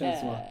nu. Det känns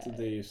som att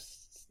det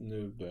just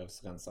nu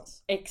behövs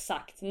rensas.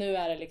 Exakt, nu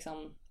är det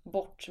liksom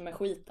bort med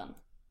skiten.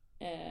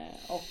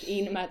 Och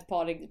in med ett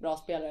par riktigt bra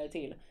spelare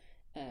till.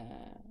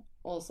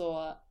 Och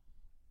så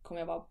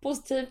kommer jag vara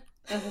positiv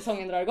när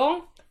säsongen drar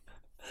igång.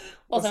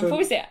 Och sen får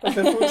vi se. Och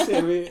sen får vi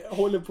se, vi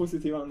håller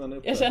positiv andan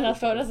uppe. Jag känner att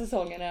förra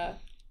säsongen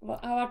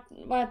har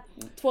varit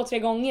 2-3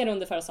 gånger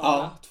under förra säsongen.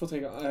 Ja, 2-3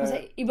 gånger. Så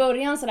i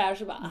början sådär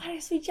så bara, det är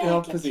så jäkla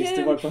ja, precis, kul.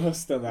 det var på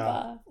hösten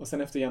där. Och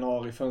sen efter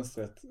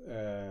januari-fönstret,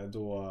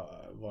 då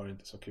var det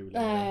inte så kul.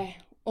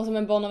 Nej, och som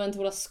en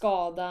Bonaventura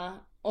skada.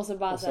 Och så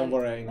bara och så sen här,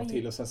 var det en gång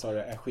till och sen sa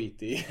det,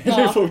 skit i. Ja.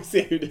 Nu får vi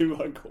se hur det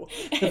var gå.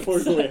 Nu får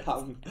det gå i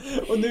hamn.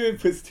 Och nu är vi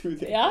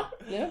positiv igen. Ja,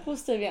 nu är jag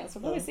positiv igen. Så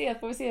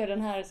får vi se hur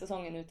den här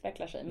säsongen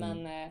utvecklar sig.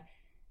 Men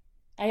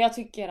jag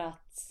tycker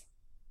att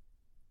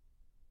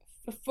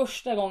för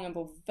första gången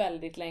på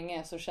väldigt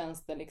länge så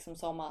känns det liksom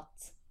som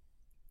att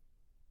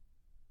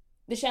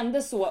det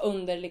kändes så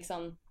under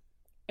liksom,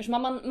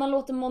 eftersom man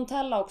låter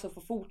Montella också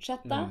få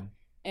fortsätta.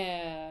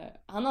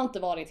 Han har inte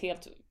varit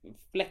helt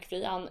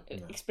fläckfri. Han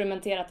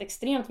experimenterat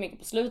extremt mycket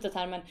på slutet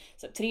här, men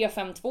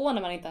 3-5-2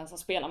 när man inte ens har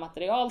spelat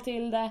material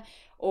till det.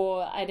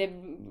 Och är det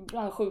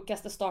bland de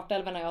sjukaste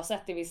startelverna jag har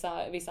sett i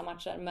vissa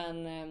matcher.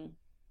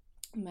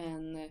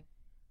 Men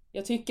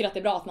jag tycker att det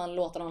är bra att man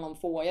låter honom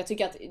få. Jag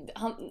tycker att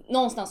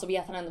någonstans så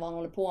vet han ändå vad han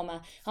håller på med.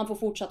 Han får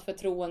fortsatt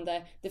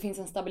förtroende. Det finns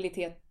en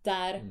stabilitet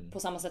där. På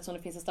samma sätt som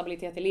det finns en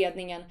stabilitet i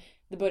ledningen.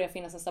 Det börjar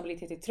finnas en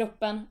stabilitet i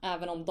truppen.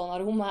 Även om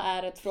Donnarumma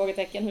är ett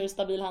frågetecken. Hur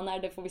stabil han är,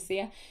 det får vi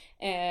se.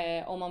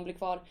 Om han blir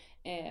kvar.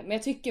 Men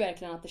jag tycker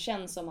verkligen att det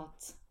känns som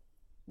att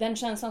den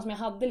känslan som jag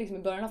hade liksom i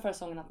början av förra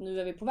säsongen, att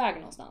nu är vi på väg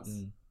någonstans.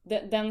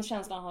 Den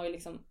känslan har ju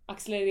liksom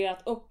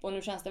accelererat upp. Och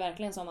nu känns det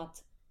verkligen som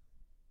att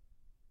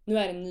nu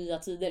är det nya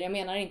tider. Jag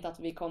menar inte att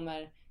vi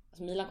kommer,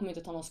 alltså Milan kommer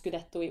inte ta någon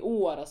scudetto i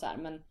år och så här,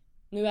 men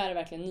nu är det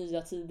verkligen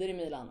nya tider i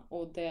Milan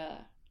och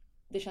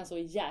det känns så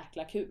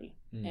jäkla kul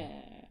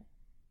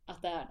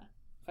att det är det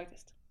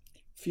faktiskt.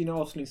 Fina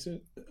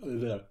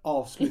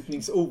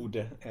avslutningsord.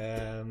 Ja,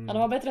 de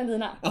var bättre än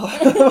dina. Ja,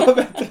 de var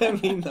bättre än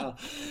mina.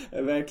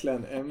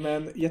 Verkligen.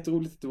 Men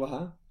jätteroligt att du var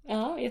här.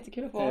 Ja,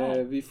 jättekul att få vara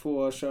här. Vi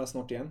får köra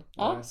snart igen.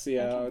 Ja,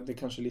 det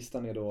kanske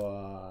listan är då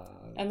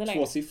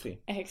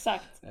tvåsiffrig.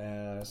 Exakt.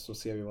 Så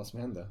ser vi vad som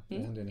händer. Det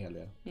händer en hel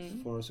del.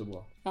 Får det så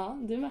bra. Ja,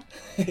 du med.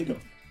 Hej då.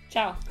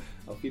 Ciao.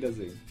 Auf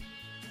Wiedersehen.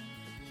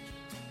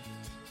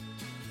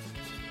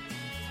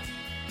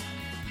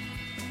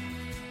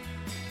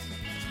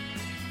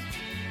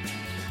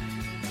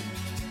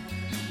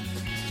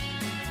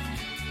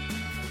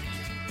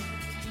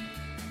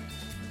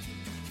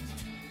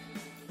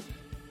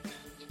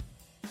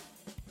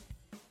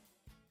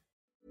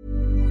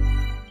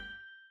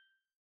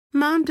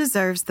 Mom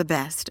deserves the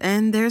best,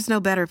 and there's no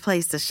better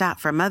place to shop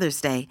for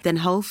Mother's Day than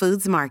Whole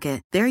Foods Market.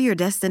 They're your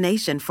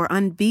destination for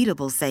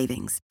unbeatable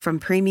savings, from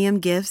premium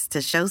gifts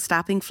to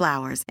show-stopping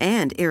flowers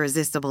and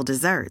irresistible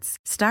desserts.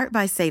 Start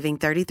by saving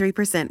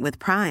 33% with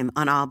Prime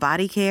on all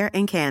body care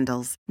and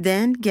candles.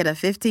 Then get a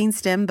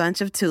 15-stem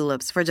bunch of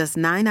tulips for just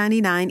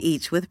 $9.99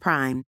 each with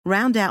Prime.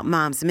 Round out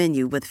Mom's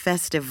menu with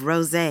festive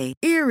rosé,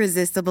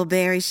 irresistible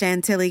berry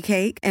chantilly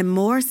cake, and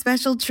more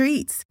special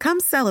treats.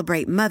 Come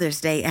celebrate Mother's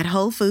Day at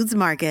Whole Foods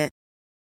Market.